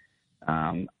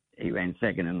 He ran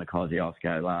second in the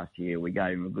Kosciuszko last year. We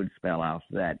gave him a good spell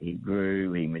after that. He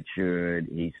grew, he matured,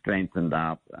 he strengthened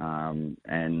up,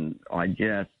 and I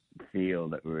just feel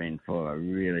that we're in for a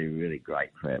really, really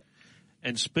great prep.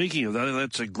 And speaking of that,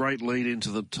 that's a great lead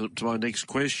into to my next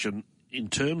question. In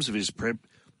terms of his prep,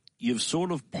 you've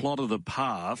sort of plotted a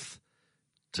path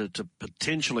to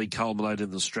potentially culminate in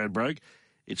the Stradbroke.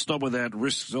 It's not without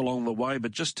risks along the way,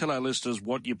 but just tell our listeners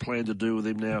what you plan to do with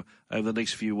him now over the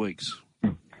next few weeks.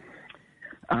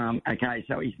 Okay,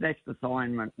 so his next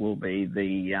assignment will be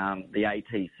the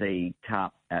ATC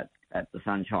Cup at the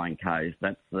Sunshine Coast.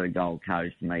 That's the Gold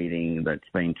Coast meeting that's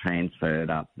been transferred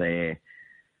up there.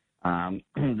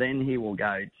 Then he will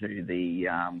go to the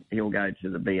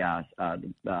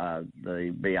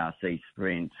BRC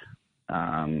Sprint,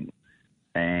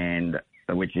 and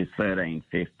which is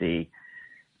 1350.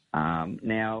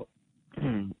 Now,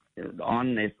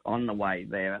 on the way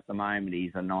there at the moment,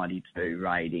 he's a 92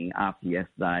 rating. After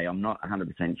yesterday, I'm not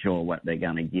 100% sure what they're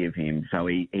going to give him. So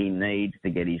he needs to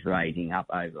get his rating up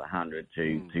over 100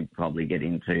 to probably get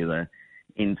into the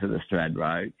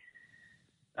Stradbroke.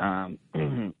 So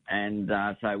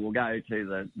we'll go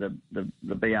to the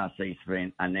BRC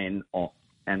Sprint, and then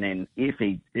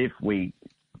if we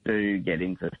do get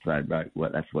into Stradbroke, well,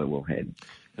 that's where we'll head.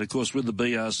 And of course, with the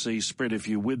BRC Sprint, if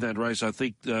you win that race, I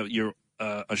think you're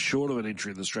assured of an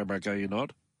entry in the Stradbroke, are you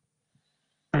not?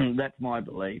 That's my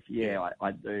belief. Yeah,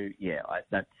 I do. Yeah,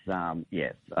 that's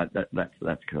yes,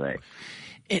 that's correct.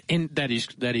 And that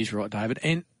is right, David.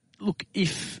 And look,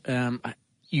 if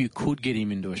you could get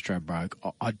him into a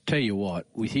Stradbroke, I'd tell you what,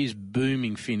 with his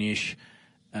booming finish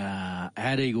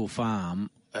at Eagle Farm,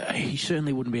 he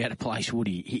certainly wouldn't be out of place, would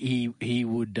he? He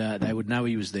would. They would know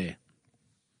he was there.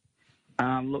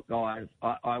 Look, guys,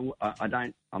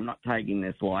 I'm not taking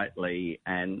this lightly,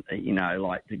 and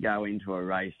like to go into a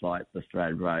race like the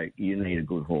Stradbroke, you need a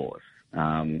good horse.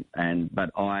 But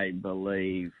I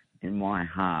believe in my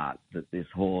heart that this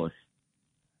horse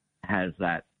has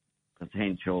that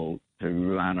potential to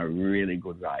run a really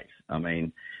good race. I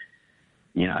mean,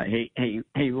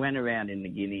 he went around in the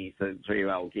Guineas, the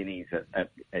 3-year-old Guineas at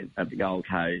the Gold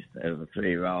Coast as a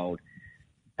 3-year-old.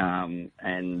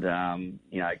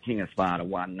 King of Sparta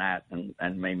won that,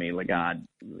 and Mimi Lagarde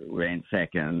ran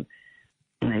second.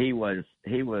 He was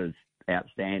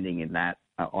outstanding in that,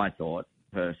 I thought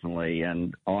personally,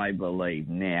 and I believe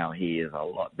now he is a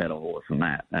lot better horse than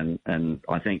that. And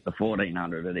I think the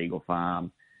 1400 at Eagle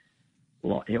Farm,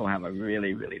 he'll have a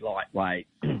really, really lightweight.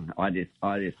 I just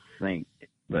think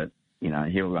that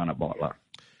he'll run a bottler.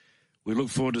 We look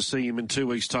forward to seeing him in 2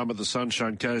 weeks' time at the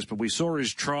Sunshine Coast, but we saw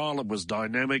his trial, it was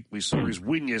dynamic. We saw his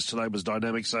win yesterday, was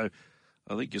dynamic. So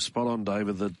I think you're spot on,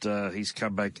 David, that he's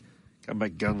come back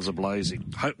guns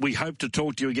a-blazing. We hope to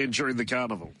talk to you again during the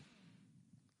carnival.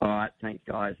 All right, thanks,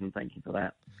 guys, and thank you for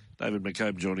that. David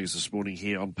McCobe joining us this morning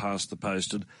here on Past the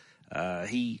Posted.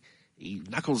 He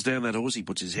knuckles down that horse. He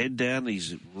puts his head down.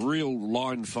 He's a real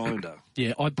line finder.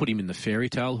 Yeah, I'd put him in the fairy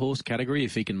tale horse category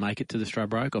if he can make it to the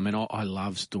Stradbroke. I mean, I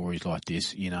love stories like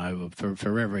this.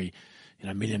 For every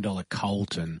 $1 million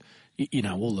colt and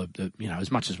all the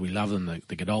as much as we love them,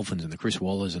 the Godolphins and the Chris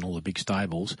Wallers and all the big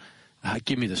stables.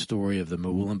 Give me the story of the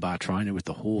Murwillumbah trainer with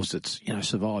the horse that's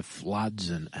survived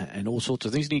floods and all sorts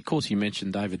of things. And of course, you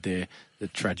mentioned, David, there the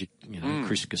tragic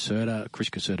Chris Caserta. Chris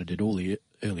Caserta did all the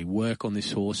early work on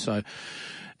this horse. So,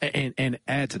 and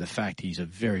add to the fact he's a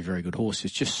very, very good horse.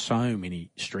 There's just so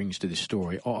many strings to this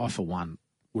story. I for one,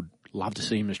 would love to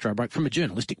see him in a Stradbroke. From a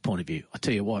journalistic point of view, I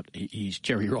tell you what, he's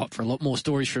cherry ripe for a lot more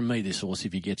stories from me, this horse,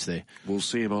 if he gets there. We'll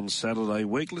see him on Saturday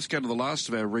week. Let's go to the last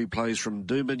of our replays from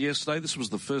Doomben yesterday. This was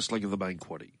the first leg of the main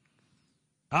quaddie.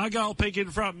 Argyle Pink in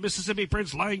front. Mississippi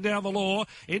Prince laying down the law.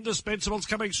 Indispensables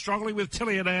coming strongly with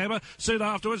Tillyanam. Soon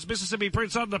afterwards, Mississippi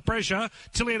Prince under pressure.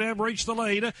 Tillyanam reached the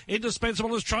lead.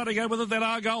 Indispensable is trying to go with it, then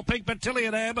Argyle Pink, but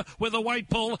Tillyanam with a weight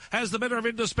pull has the better of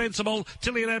Indispensable.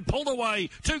 Tillyanam pulled away.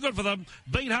 Too good for them.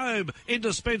 Beat home.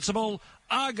 Indispensable.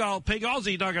 Argyle Pink,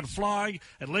 Aussie Nugget flying,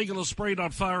 and Legal Esprit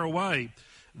not far away.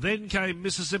 Then came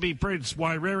Mississippi Prince,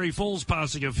 Waireri Falls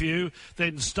passing a few.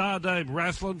 Then Stardome,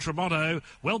 Rathlin, Tremonto,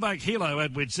 Wellback Hilo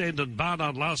at Wits End, and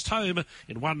Barnard last home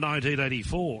in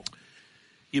 1984.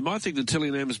 You might think that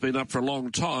Tillyanam has been up for a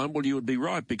long time. Well, you would be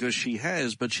right, because she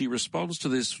has, but she responds to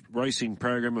this racing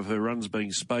program of her runs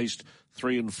being spaced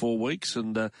 3 and 4 weeks,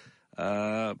 and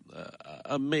a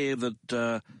mare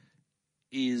that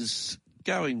is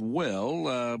going well.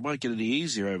 Won't get any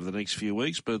easier over the next few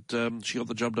weeks, but she got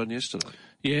the job done yesterday.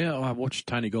 Yeah, I watched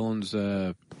Tony Gollan's,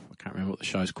 I can't remember what the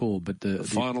show's called, but the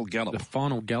Final Gallop. The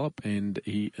Final Gallop, and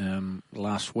he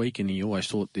last week, and he always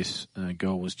thought this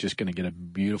girl was just going to get a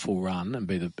beautiful run and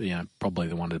be probably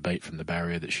the one to beat from the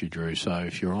barrier that she drew. So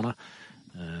if you're on her,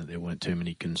 there weren't too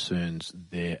many concerns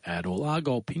there at all.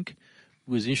 Argyle Pink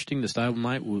was interesting. The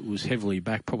stablemate was heavily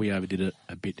back, probably overdid it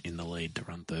a bit in the lead to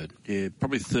run third. Yeah,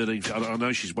 probably 13. I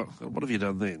know she's... What have you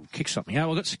done then? Kicked something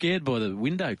out. I got scared by the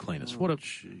window cleaners. What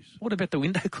about the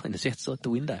window cleaners outside the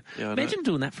window? Yeah, imagine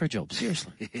doing that for a job,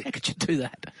 seriously. How could you do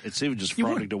that? It's even just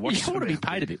frightening to watch. You want to be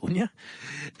paid a bit, wouldn't you?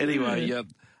 Anyway,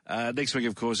 next week,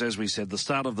 of course, as we said, the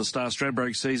start of the Star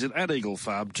Stradbroke season at Eagle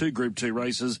Farm. 2 Group 2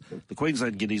 races, the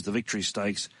Queensland Guineas, the Victory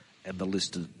Stakes, and the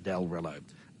listed Dalrello.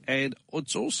 And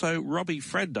it's also Robbie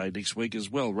Fred Day next week as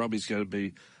well. Robbie's going to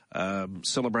be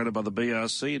celebrated by the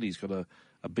BRC, and he's got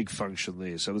a big function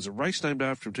there. So there's a race named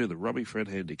after him too, the Robbie Fred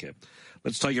Handicap.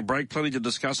 Let's take a break. Plenty to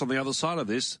discuss on the other side of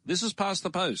this. This is Past the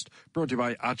Post, brought to you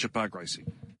by Archer Park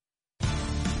Racing.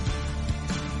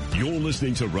 You're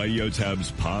listening to Radio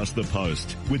Tab's Past the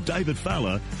Post with David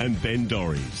Fowler and Ben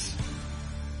Dorries.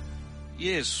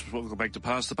 Yes, welcome back to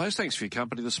Past the Post. Thanks for your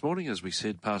company this morning. As we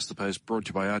said, Past the Post brought to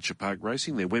you by Archer Park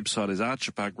Racing. Their website is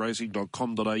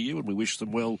archerparkracing.com.au, and we wish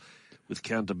them well with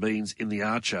Counter Beans in the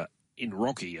Archer in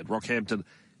Rocky at Rockhampton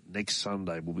next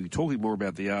Sunday. We'll be talking more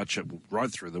about the Archer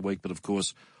right through the week, but of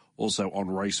course also on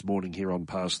race morning here on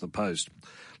Past the Post.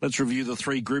 Let's review the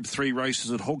 3 Group 3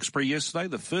 races at Hawkesbury yesterday.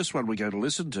 The first one we're going to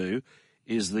listen to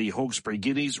is the Hawkesbury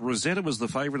Guineas. Rosetta was the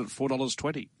favourite at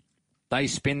 $4.20. They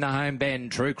spin the home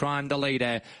bend. True Crime the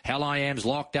leader. Hell I Am's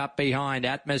locked up behind.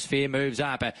 Atmosphere moves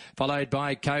up. Followed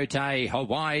by Cote.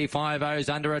 Hawaii 5-0's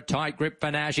under a tight grip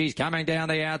for Nash. He's coming down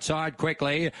the outside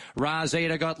quickly.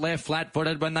 Razita got left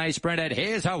flat-footed when they sprinted.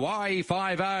 Here's Hawaii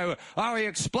 5-0. Oh, he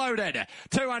exploded.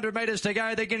 200 metres to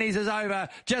go. The Guineas is over.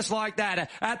 Just like that.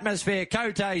 Atmosphere,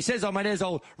 Cote, Sizzle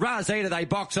Manizzle, Razita they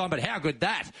box on, but how good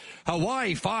that?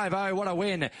 Hawaii 5-0, what a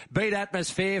win. Beat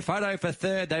Atmosphere. Photo for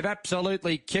third. They've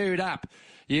absolutely queued up.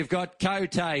 You've got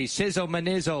Cote, Sizzle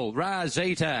Manizzle,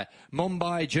 Razita,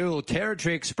 Mumbai Jewel,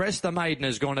 Territory Express, the maiden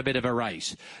has gone a bit of a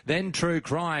race. Then True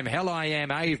Crime, Hell I Am,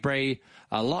 Avebury,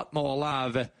 a lot more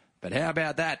love. But how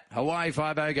about that? Hawaii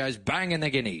 5-0 goes bang in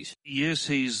the Guineas. Yes,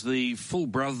 he's the full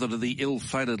brother to the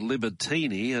ill-fated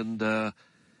Libertini, and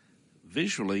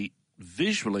visually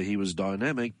he was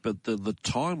dynamic, but the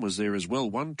time was there as well.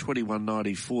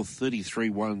 1:21.94,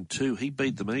 33.12. He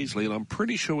beat them easily, and I'm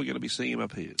pretty sure we're going to be seeing him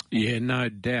up here. Yeah, no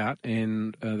doubt.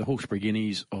 And the Hawkesbury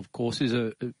Guineas, of course,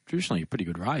 is traditionally a pretty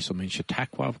good race. I mean,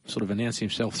 Chautauqua sort of announced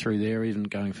himself through there, even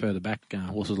going further back,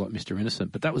 horses like Mr.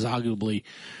 Innocent. But that was arguably,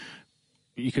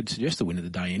 you could suggest the win of the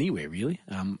day anywhere, really.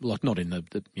 Like not in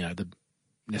the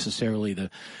necessarily the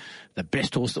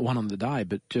best horse that won on the day,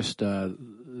 but just the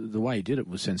way he did it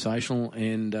was sensational,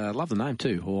 and love the name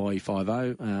too, Hawaii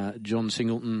 5-0. John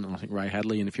Singleton, I think Ray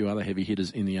Hadley and a few other heavy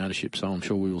hitters in the ownership, so I'm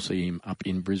sure we will see him up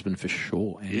in Brisbane for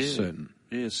sure and certain.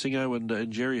 Yeah, Singo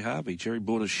and Jerry Harvey. Jerry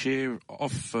bought a share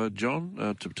off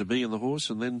John to be in the horse,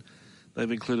 and then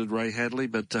they've included Ray Hadley,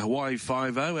 but Hawaii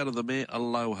 5-0 out of the mare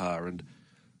Aloha. And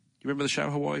you remember the show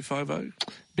Hawaii 5-0?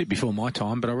 A bit before my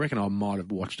time, but I reckon I might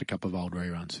have watched a couple of old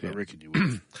reruns. Yeah. I reckon you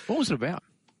would. What was it about?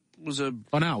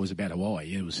 I know it was about Hawaii.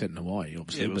 Yeah, it was set in Hawaii,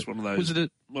 obviously. Yeah, it was one of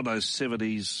those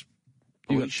 70s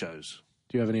police shows.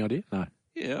 Do you have any idea? No.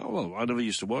 Yeah, well, I never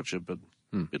used to watch it, but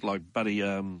a bit like Buddy. We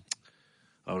won't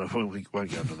go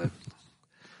into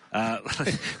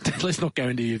that. Let's not go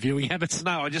into your viewing habits.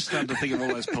 No, I just started to think of all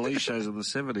those police shows in the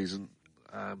 70s, and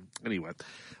anyway,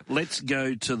 let's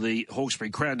go to the Hawkesbury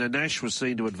Crown. Now, Nash was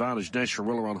seen to advantage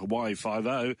Nasharilla on Hawaii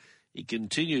 5-0. He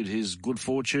continued his good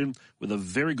fortune with a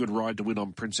very good ride to win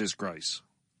on Princess Grace.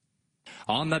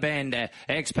 On the bend,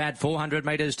 Expat 400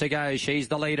 metres to go. She's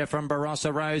the leader from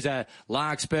Barossa Rosa.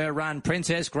 Larkspur run.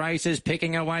 Princess Grace is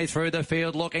picking her way through the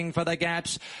field looking for the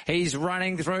gaps. He's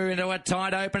running through into a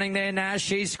tight opening there. Nash,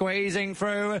 she's squeezing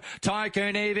through.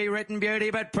 Tycoon Evie, Written Beauty,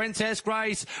 but Princess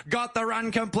Grace got the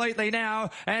run completely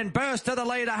now and burst to the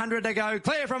lead. 100 to go.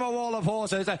 Clear from a wall of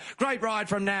horses. A great ride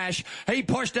from Nash. He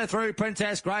pushed her through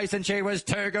Princess Grace and she was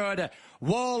too good.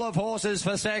 Wall of horses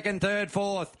for second, third,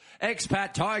 fourth.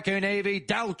 Expat, Tycoon Evie,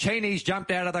 Dalcini's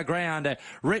jumped out of the ground.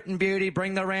 Written Beauty,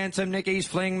 Bring the Ransom, Nicky's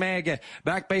Fling Meg.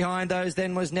 Back behind those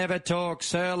then was Never Talk,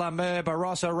 Sir La Mer,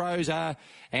 Barossa Rosa,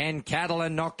 and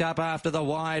Catalan knocked up after the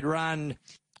wide run.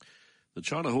 The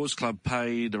China Horse Club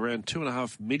paid around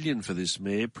 $2.5 million for this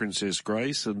mare, Princess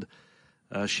Grace, and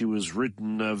she was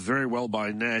ridden very well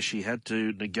by Nash. He had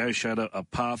to negotiate a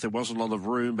path. There wasn't a lot of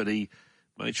room, but he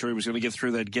made sure he was going to get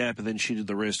through that gap, and then she did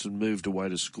the rest and moved away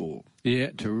to score.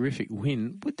 Yeah, terrific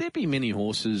win. Would there be many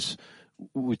horses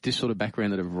with this sort of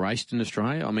background that have raced in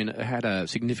Australia? I mean, it had a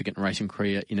significant racing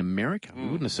career in America. We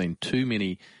wouldn't have seen too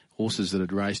many horses that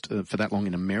had raced for that long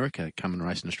in America come and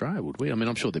race in Australia, would we? I mean,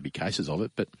 I'm sure there'd be cases of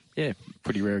it, but yeah,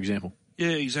 pretty rare example.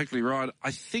 Yeah, exactly right.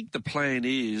 I think the plan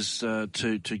is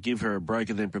to give her a break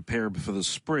and then prepare her for the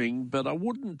spring, but I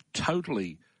wouldn't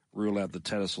totally rule out the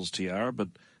Tattersalls Tiara, but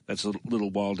that's a little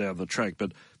while down the track.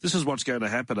 But this is what's going to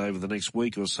happen over the next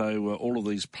week or so. All of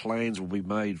these plans will be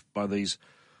made by these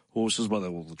horses, by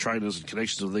the trainers and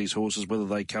connections of these horses, whether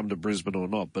they come to Brisbane or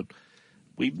not. But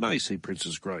we may see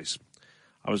Princess Grace.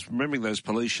 I was remembering those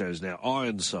police shows now.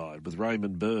 Ironside with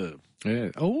Raymond Burr.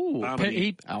 Yeah. Oh,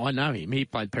 I know him. He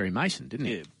played Perry Mason, didn't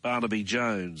he? Yeah. Barnaby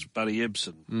Jones, Buddy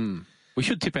Ebsen. We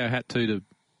should tip our hat to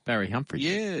Barry Humphries.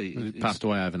 Yeah. Who passed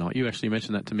away overnight. You actually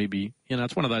mentioned that to me.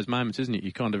 It's one of those moments, isn't it?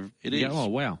 You kind of go, oh,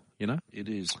 wow, It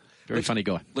is. Very funny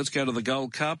guy. Let's go to the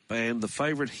Gold Cup, and the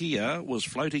favourite here was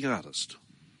Floating Artist.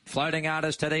 Floating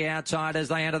Artist to the outside as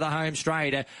they enter the home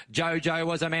straight. Jojo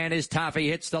Was a Man Is Tough. He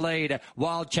hits the lead.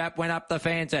 Wild Chap went up the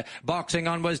fence. Boxing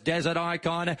on was Desert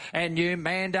Icon. And New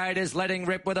Mandate is letting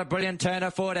rip with a brilliant turn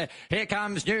of foot. Here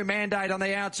comes New Mandate on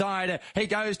the outside. He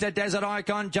goes to Desert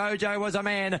Icon. Jojo Was a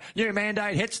Man. New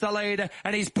Mandate hits the lead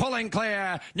and he's pulling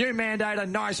clear. New Mandate, a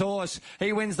nice horse.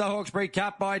 He wins the Hawkesbury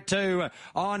Cup by 2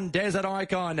 on Desert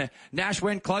Icon. Nash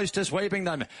went close to sweeping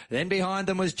them. Then behind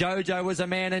them was Jojo Was a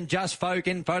Man and Just Folk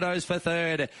in photos for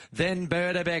third. Then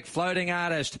Berdebeck, Floating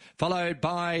Artist, followed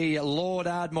by Lord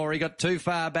Ardmore. He got too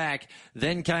far back.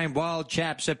 Then came Wild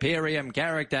Chap, Superium,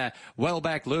 Character,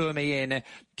 Wellback, Lure Me In.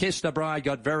 Kiss the Bride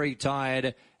got very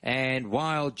tired, and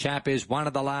Wild Chap is one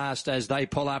of the last as they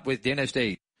pull up with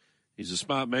Dynasty. He's a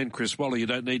smart man, Chris Waller. You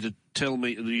don't need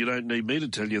me to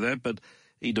tell you that, but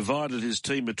he divided his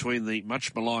team between the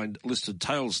much-maligned listed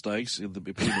tail stakes in the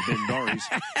between the Ben Dorries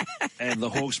and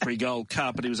the Hawkesbury Gold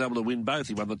Cup, and he was able to win both.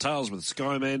 He won the tails with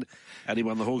Skyman, and he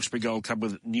won the Hawkesbury Gold Cup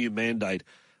with New Mandate.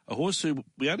 A horse who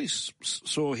we only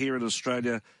saw here in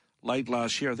Australia late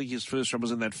last year. I think his first run was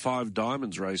in that 5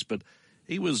 Diamonds race, but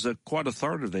he was quite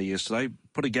authoritative there yesterday.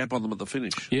 Put a gap on them at the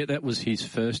finish. Yeah, that was his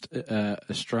first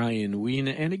Australian win,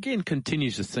 and again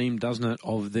continues the theme, doesn't it,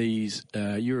 of these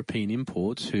European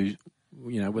imports who,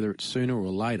 whether it's sooner or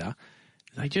later,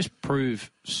 they just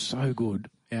prove so good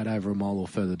out over a mile or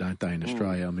further, don't they, in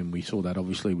Australia? I mean, we saw that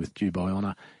obviously with Dubai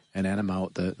Honour and Animo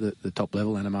at the top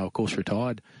level. Animo, of course,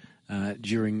 retired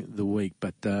during the week.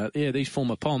 But, these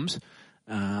former Poms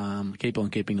keep on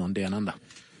keeping on down under.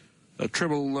 A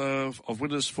treble of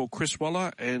winners for Chris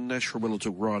Waller, and Nash Rawiller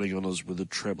took riding honours with a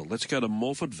treble. Let's go to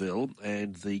Morfordville,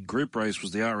 and the group race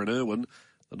was the R.N. Irwin.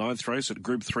 The 9th race at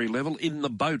Group 3 level. In the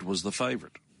Boat was the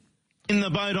favourite. In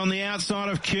the Boat on the outside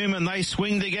of Cumin. They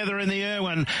swing together in the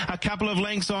Irwin. A couple of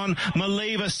lengths on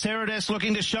Maliva. Cerades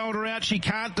looking to shoulder out. She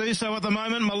can't do so at the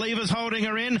moment. Maliva's holding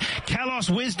her in. Kalos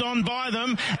whizzed on by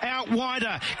them. Out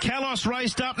wider. Kalos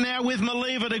raced up now with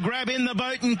Maliva to grab In the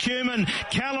Boat and Cumin.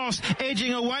 Kalos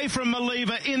edging away from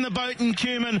Maliva. In the Boat and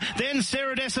Cumin. Then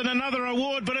Cerades and another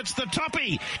award, but it's the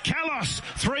toppy. Kalos,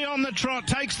 3 on the trot,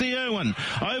 takes the Irwin.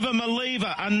 Over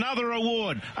Maliva, another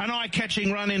award. An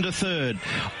eye-catching run into third.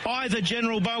 Either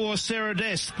General Bow or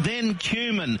Cerades, then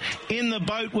Cumin. In the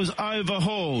Boat was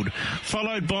overhauled,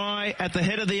 followed by, at the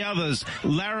head of the others,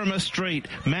 Larimer Street,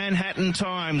 Manhattan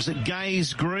Times,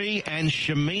 Gaze Gree and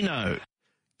Shimino.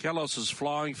 Kalos is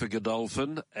flying for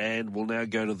Godolphin and will now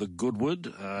go to the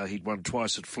Goodwood. He'd won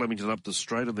twice at Flemington up the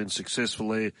straight and then successful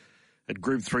there at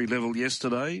Group 3 level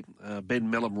yesterday.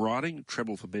 Ben Mellum riding,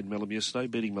 treble for Ben Mellum yesterday,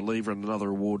 beating Maliva and another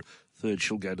award. Third,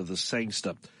 she'll go to the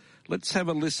Sangster. Let's have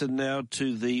a listen now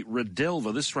to the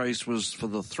Redelva. This race was for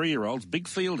the 3-year-olds. Big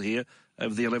field here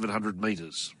over the 1,100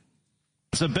 metres.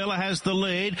 Zabella has the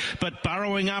lead, but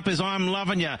burrowing up is I'm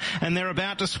Lovin' Ya, and they're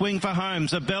about to swing for home.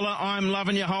 Zabella, I'm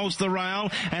Lovin' Ya holds the rail,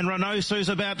 and Renosu's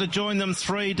about to join them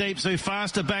 3 deep.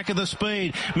 Zufasta back of the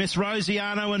speed. Miss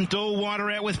Rosiano and Dool Wider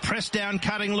out with Press Down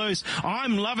cutting loose.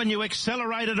 I'm Lovin' You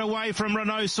accelerated away from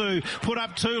Renosu. Put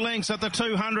up 2 lengths at the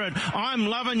 200. I'm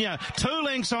Lovin' Ya. 2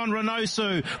 lengths on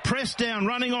Renosu. Press Down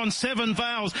running on 7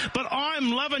 Vales, but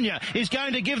I'm Lovin' Ya is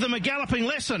going to give them a galloping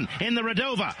lesson in the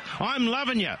Redelva. I'm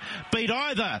Lovin' Ya beat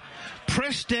either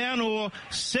Press Down or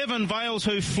 7 Vales,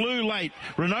 who flew late.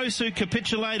 Renosu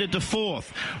capitulated to 4th.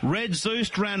 Red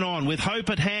Zeus ran on with Hope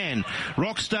at Hand.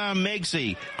 Rockstar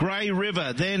Megsy, Grey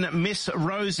River, then Miss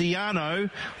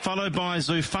Rosiano, followed by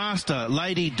Zufasta,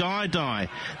 Lady Di.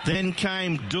 Then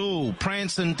came Duel,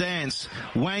 Prance and Dance,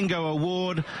 Wango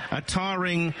Award,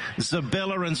 attiring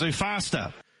Zabella and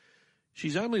Zufasta.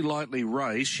 She's only lightly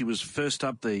raced. She was first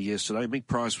up there yesterday. Mick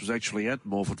Price was actually at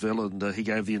Morfordville, and he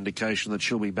gave the indication that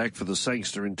she'll be back for the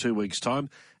Sangster in 2 weeks' time.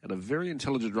 And a very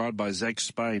intelligent ride by Zach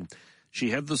Spain.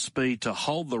 She had the speed to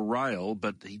hold the rail,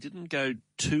 but he didn't go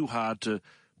too hard to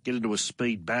get into a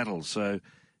speed battle. So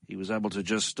He was able to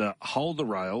just hold the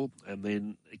rail and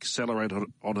then accelerate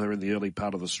on her in the early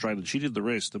part of the straight, and she did the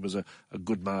rest. There was a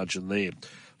good margin there.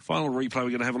 Final replay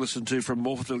we're going to have a listen to from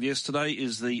Morphettville yesterday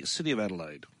is the City of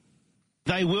Adelaide.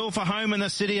 They will for home in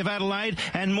the City of Adelaide,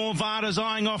 and Morvada's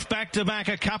eyeing off back-to-back,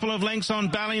 a couple of lengths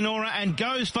on Ballynora, and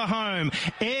goes for home.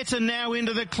 Ayrton now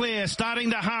into the clear,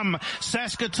 starting to hum.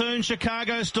 Saskatoon,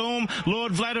 Chicago Storm,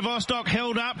 Lord Vladivostok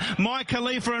held up. My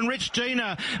Khalifa and Rich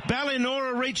Gina.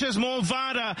 Ballynora reaches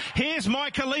Morvada. Here's My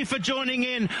Khalifa joining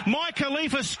in. My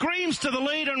Khalifa screams to the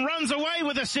lead and runs away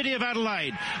with the City of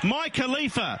Adelaide. My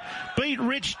Khalifa beat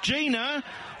Rich Gina.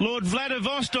 Lord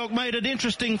Vladivostok made it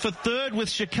interesting for third with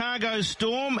Chicago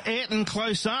Storm. Ayrton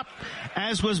close up,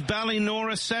 as was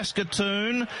Ballynora,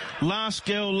 Saskatoon, Last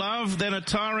Girl Love, then a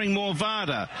tiring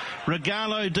Morvada.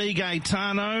 Regalo di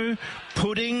Gaetano,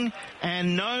 Pudding,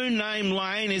 and No Name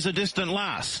Lane is a distant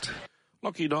last.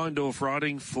 Lockie Neindorf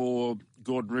riding for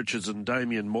Gordon Richards and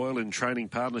Damien Moyle in training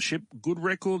partnership. Good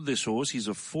record, this horse. He's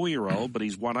a 4-year-old, but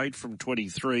he's won 8 from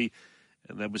 23.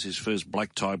 And that was his first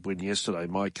black type win yesterday,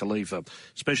 My Khalifa.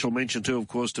 Special mention too, of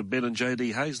course, to Ben and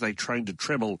J.D. Hayes. They trained a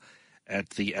treble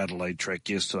at the Adelaide track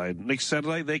yesterday. Next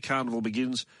Saturday, their carnival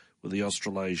begins with the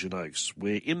Australasian Oaks.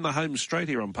 We're in the home straight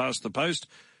here on Past the Post.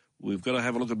 We've got to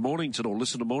have a look at Mornington or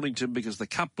listen to Mornington because the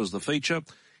Cup was the feature.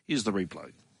 Here's the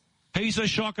replay. He's a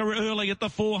shocker early at the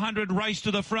 400 race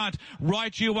to the front.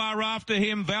 Right you are after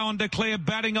him. Vow and Declare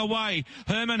batting away.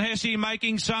 Herman Hesse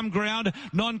making some ground.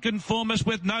 Nonconformist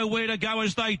with nowhere to go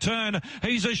as they turn.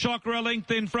 He's a shocker a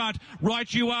length in front. Right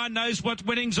you are knows what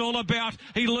winning's all about.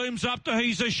 He looms up to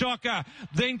He's a Shocker.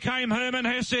 Then came Herman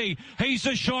Hesse. He's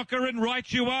a shocker and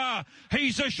Right you are.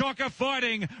 He's a shocker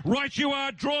fighting. Right you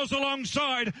are draws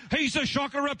alongside. He's a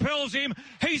shocker repels him.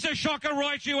 He's a shocker.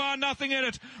 Right you are nothing in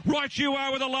it. Right you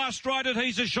are with the last stride at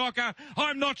He's a Shocker.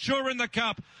 I'm not sure in the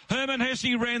Cup. Herman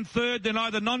Hesse ran third, then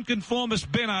either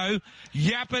Nonconformist Benno,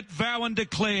 Yapit, Vow and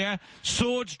Declare,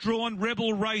 Swords Drawn,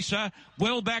 Rebel Racer.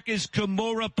 Well back is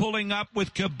Kimura pulling up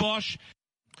with Kibosh.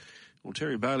 Well,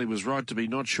 Terry Bailey was right to be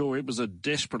not sure. It was a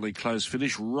desperately close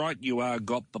finish. Right you are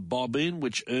got the bob in,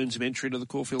 which earns him entry to the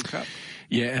Caulfield Cup.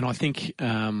 Yeah, and I think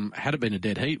had it been a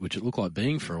dead heat, which it looked like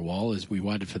being for a while as we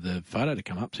waited for the photo to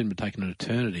come up, seemed to have taken an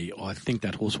eternity, I think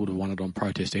that horse would have won it on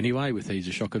protest anyway with He's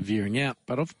a Shocker veering out.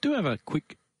 But I do have a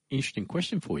quick, interesting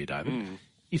question for you, David.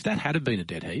 If that had been a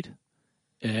dead heat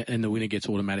and the winner gets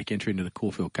automatic entry into the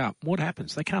Caulfield Cup, what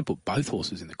happens? They can't put both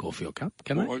horses in the Caulfield Cup,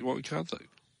 can they? What can't they?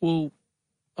 Well,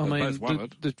 I mean,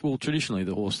 well, traditionally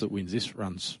the horse that wins this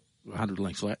runs 100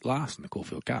 lengths last in the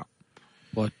Caulfield Cup.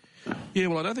 But yeah,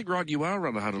 well, I don't think Right you are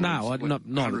run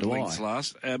 100 lengths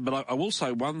last. But I will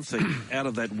say one thing out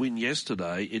of that win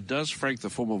yesterday, it does frank the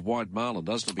form of White Marlin,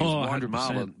 doesn't it? Because White 100%.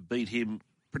 Marlin beat him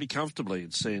pretty comfortably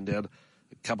at Sandown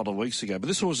a couple of weeks ago. But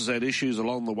this horse has had issues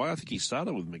along the way. I think he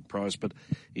started with Mick Price, but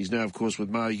he's now, of course, with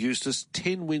Mo Eustace.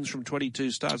 10 wins from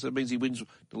 22 starts. That means he wins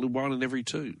one in every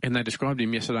two. And they described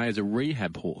him yesterday as a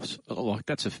rehab horse. Like,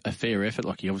 that's a fair effort.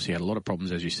 Like, he obviously had a lot of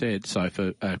problems, as you said. So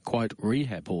for a, quote,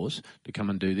 rehab horse to come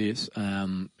and do this,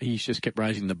 he's just kept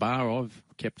raising the bar. I've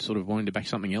kept sort of wanting to back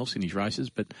something else in his races,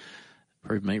 but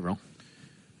proved me wrong.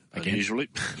 Again. Usually.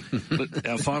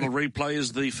 Our final replay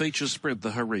is the feature sprint, the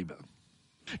Hariba.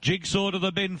 Jigsaw to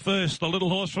the bend first. The little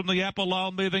horse from the Apple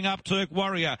Isle moving up. Turk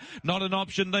Warrior. Not an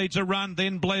option. Needs a run.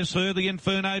 Then Bless Her. The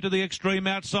Inferno to the extreme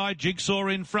outside. Jigsaw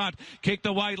in front. Kicked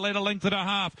away. Led a length and a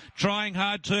half. Trying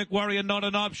hard. Turk Warrior not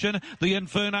an option. The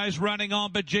Inferno's running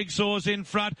on, but Jigsaw's in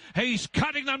front. He's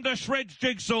cutting them to shreds,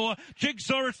 Jigsaw.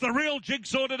 Jigsaw, it's the real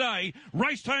Jigsaw today.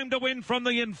 Raced home to win from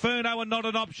the Inferno and not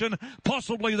an option.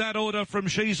 Possibly that order from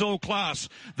She's All Class.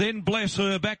 Then Bless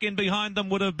Her. Back in behind them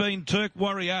would have been Turk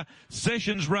Warrior.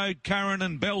 Sessions Road, Curran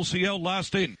and Bell Ciel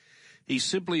last in. He's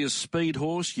simply a speed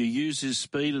horse. You use his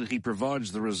speed and he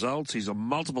provides the results. He's a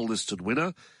multiple listed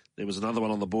winner. There was another one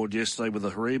on the board yesterday with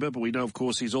the Hariba, but we know, of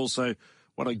course, he's also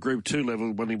won a Group 2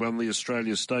 level when he won the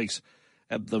Australia Stakes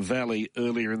at the Valley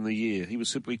earlier in the year. He was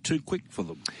simply too quick for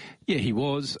them. Yeah, he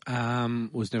was.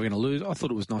 Was never going to lose. I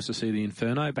thought it was nice to see the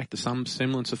Inferno back to some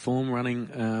semblance of form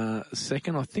running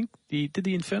second. I think did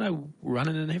the Inferno run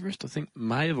in an Everest? I think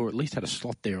may have, or at least had a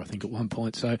slot there, I think, at one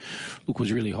point. So, look,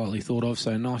 was really highly thought of.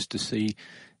 So nice to see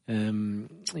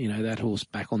that horse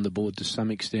back on the board to some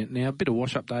extent. Now, a bit of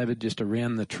wash-up, David, just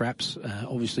around the traps.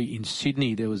 Obviously, in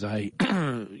Sydney, there was a,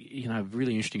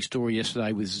 really interesting story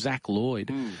yesterday with Zach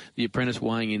Lloyd, the apprentice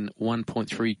weighing in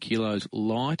 1.3 kilos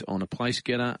light on a place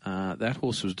getter. That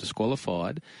horse was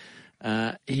disqualified.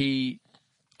 He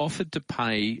offered to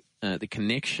pay the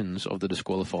connections of the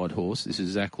disqualified horse. This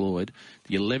is Zach Lloyd.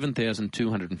 The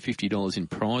 $11,250 in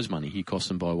prize money he cost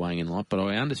them by weighing in light. But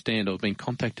I understand I've been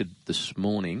contacted this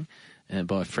morning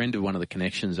by a friend of one of the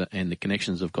connections, and the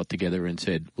connections have got together and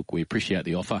said, look, we appreciate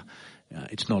the offer.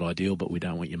 It's not ideal, but we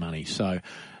don't want your money. So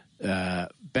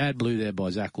bad blue there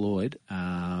by Zach Lloyd,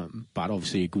 but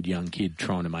obviously a good young kid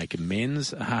trying to make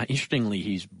amends. Interestingly,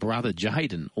 his brother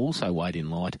Jaden also weighed in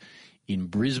light in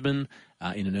Brisbane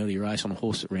in an early race on a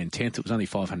horse that ran 10th. It was only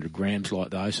 500 grams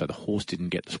like those, so the horse didn't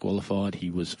get disqualified.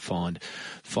 He was fined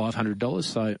 $500,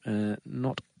 so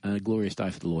not a glorious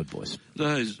day for the Lloyd boys.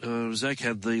 No, Zach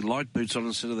had the light boots on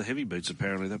instead of the heavy boots,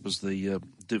 apparently. That was the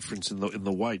difference in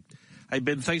the weight. Hey,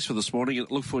 Ben, thanks for this morning,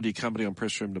 and look forward to your company on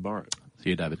Press Room tomorrow. See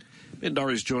you, David. Ben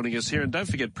Dorries joining us here, and don't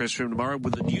forget Press Room tomorrow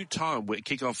with a new time. We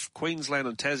kick off Queensland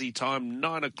and Tassie time,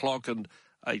 9 o'clock and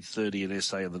 8:30 in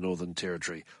SA in the Northern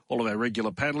Territory. All of our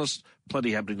regular panellists,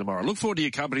 plenty happening tomorrow. Look forward to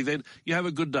your company then. You have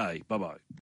a good day. Bye-bye.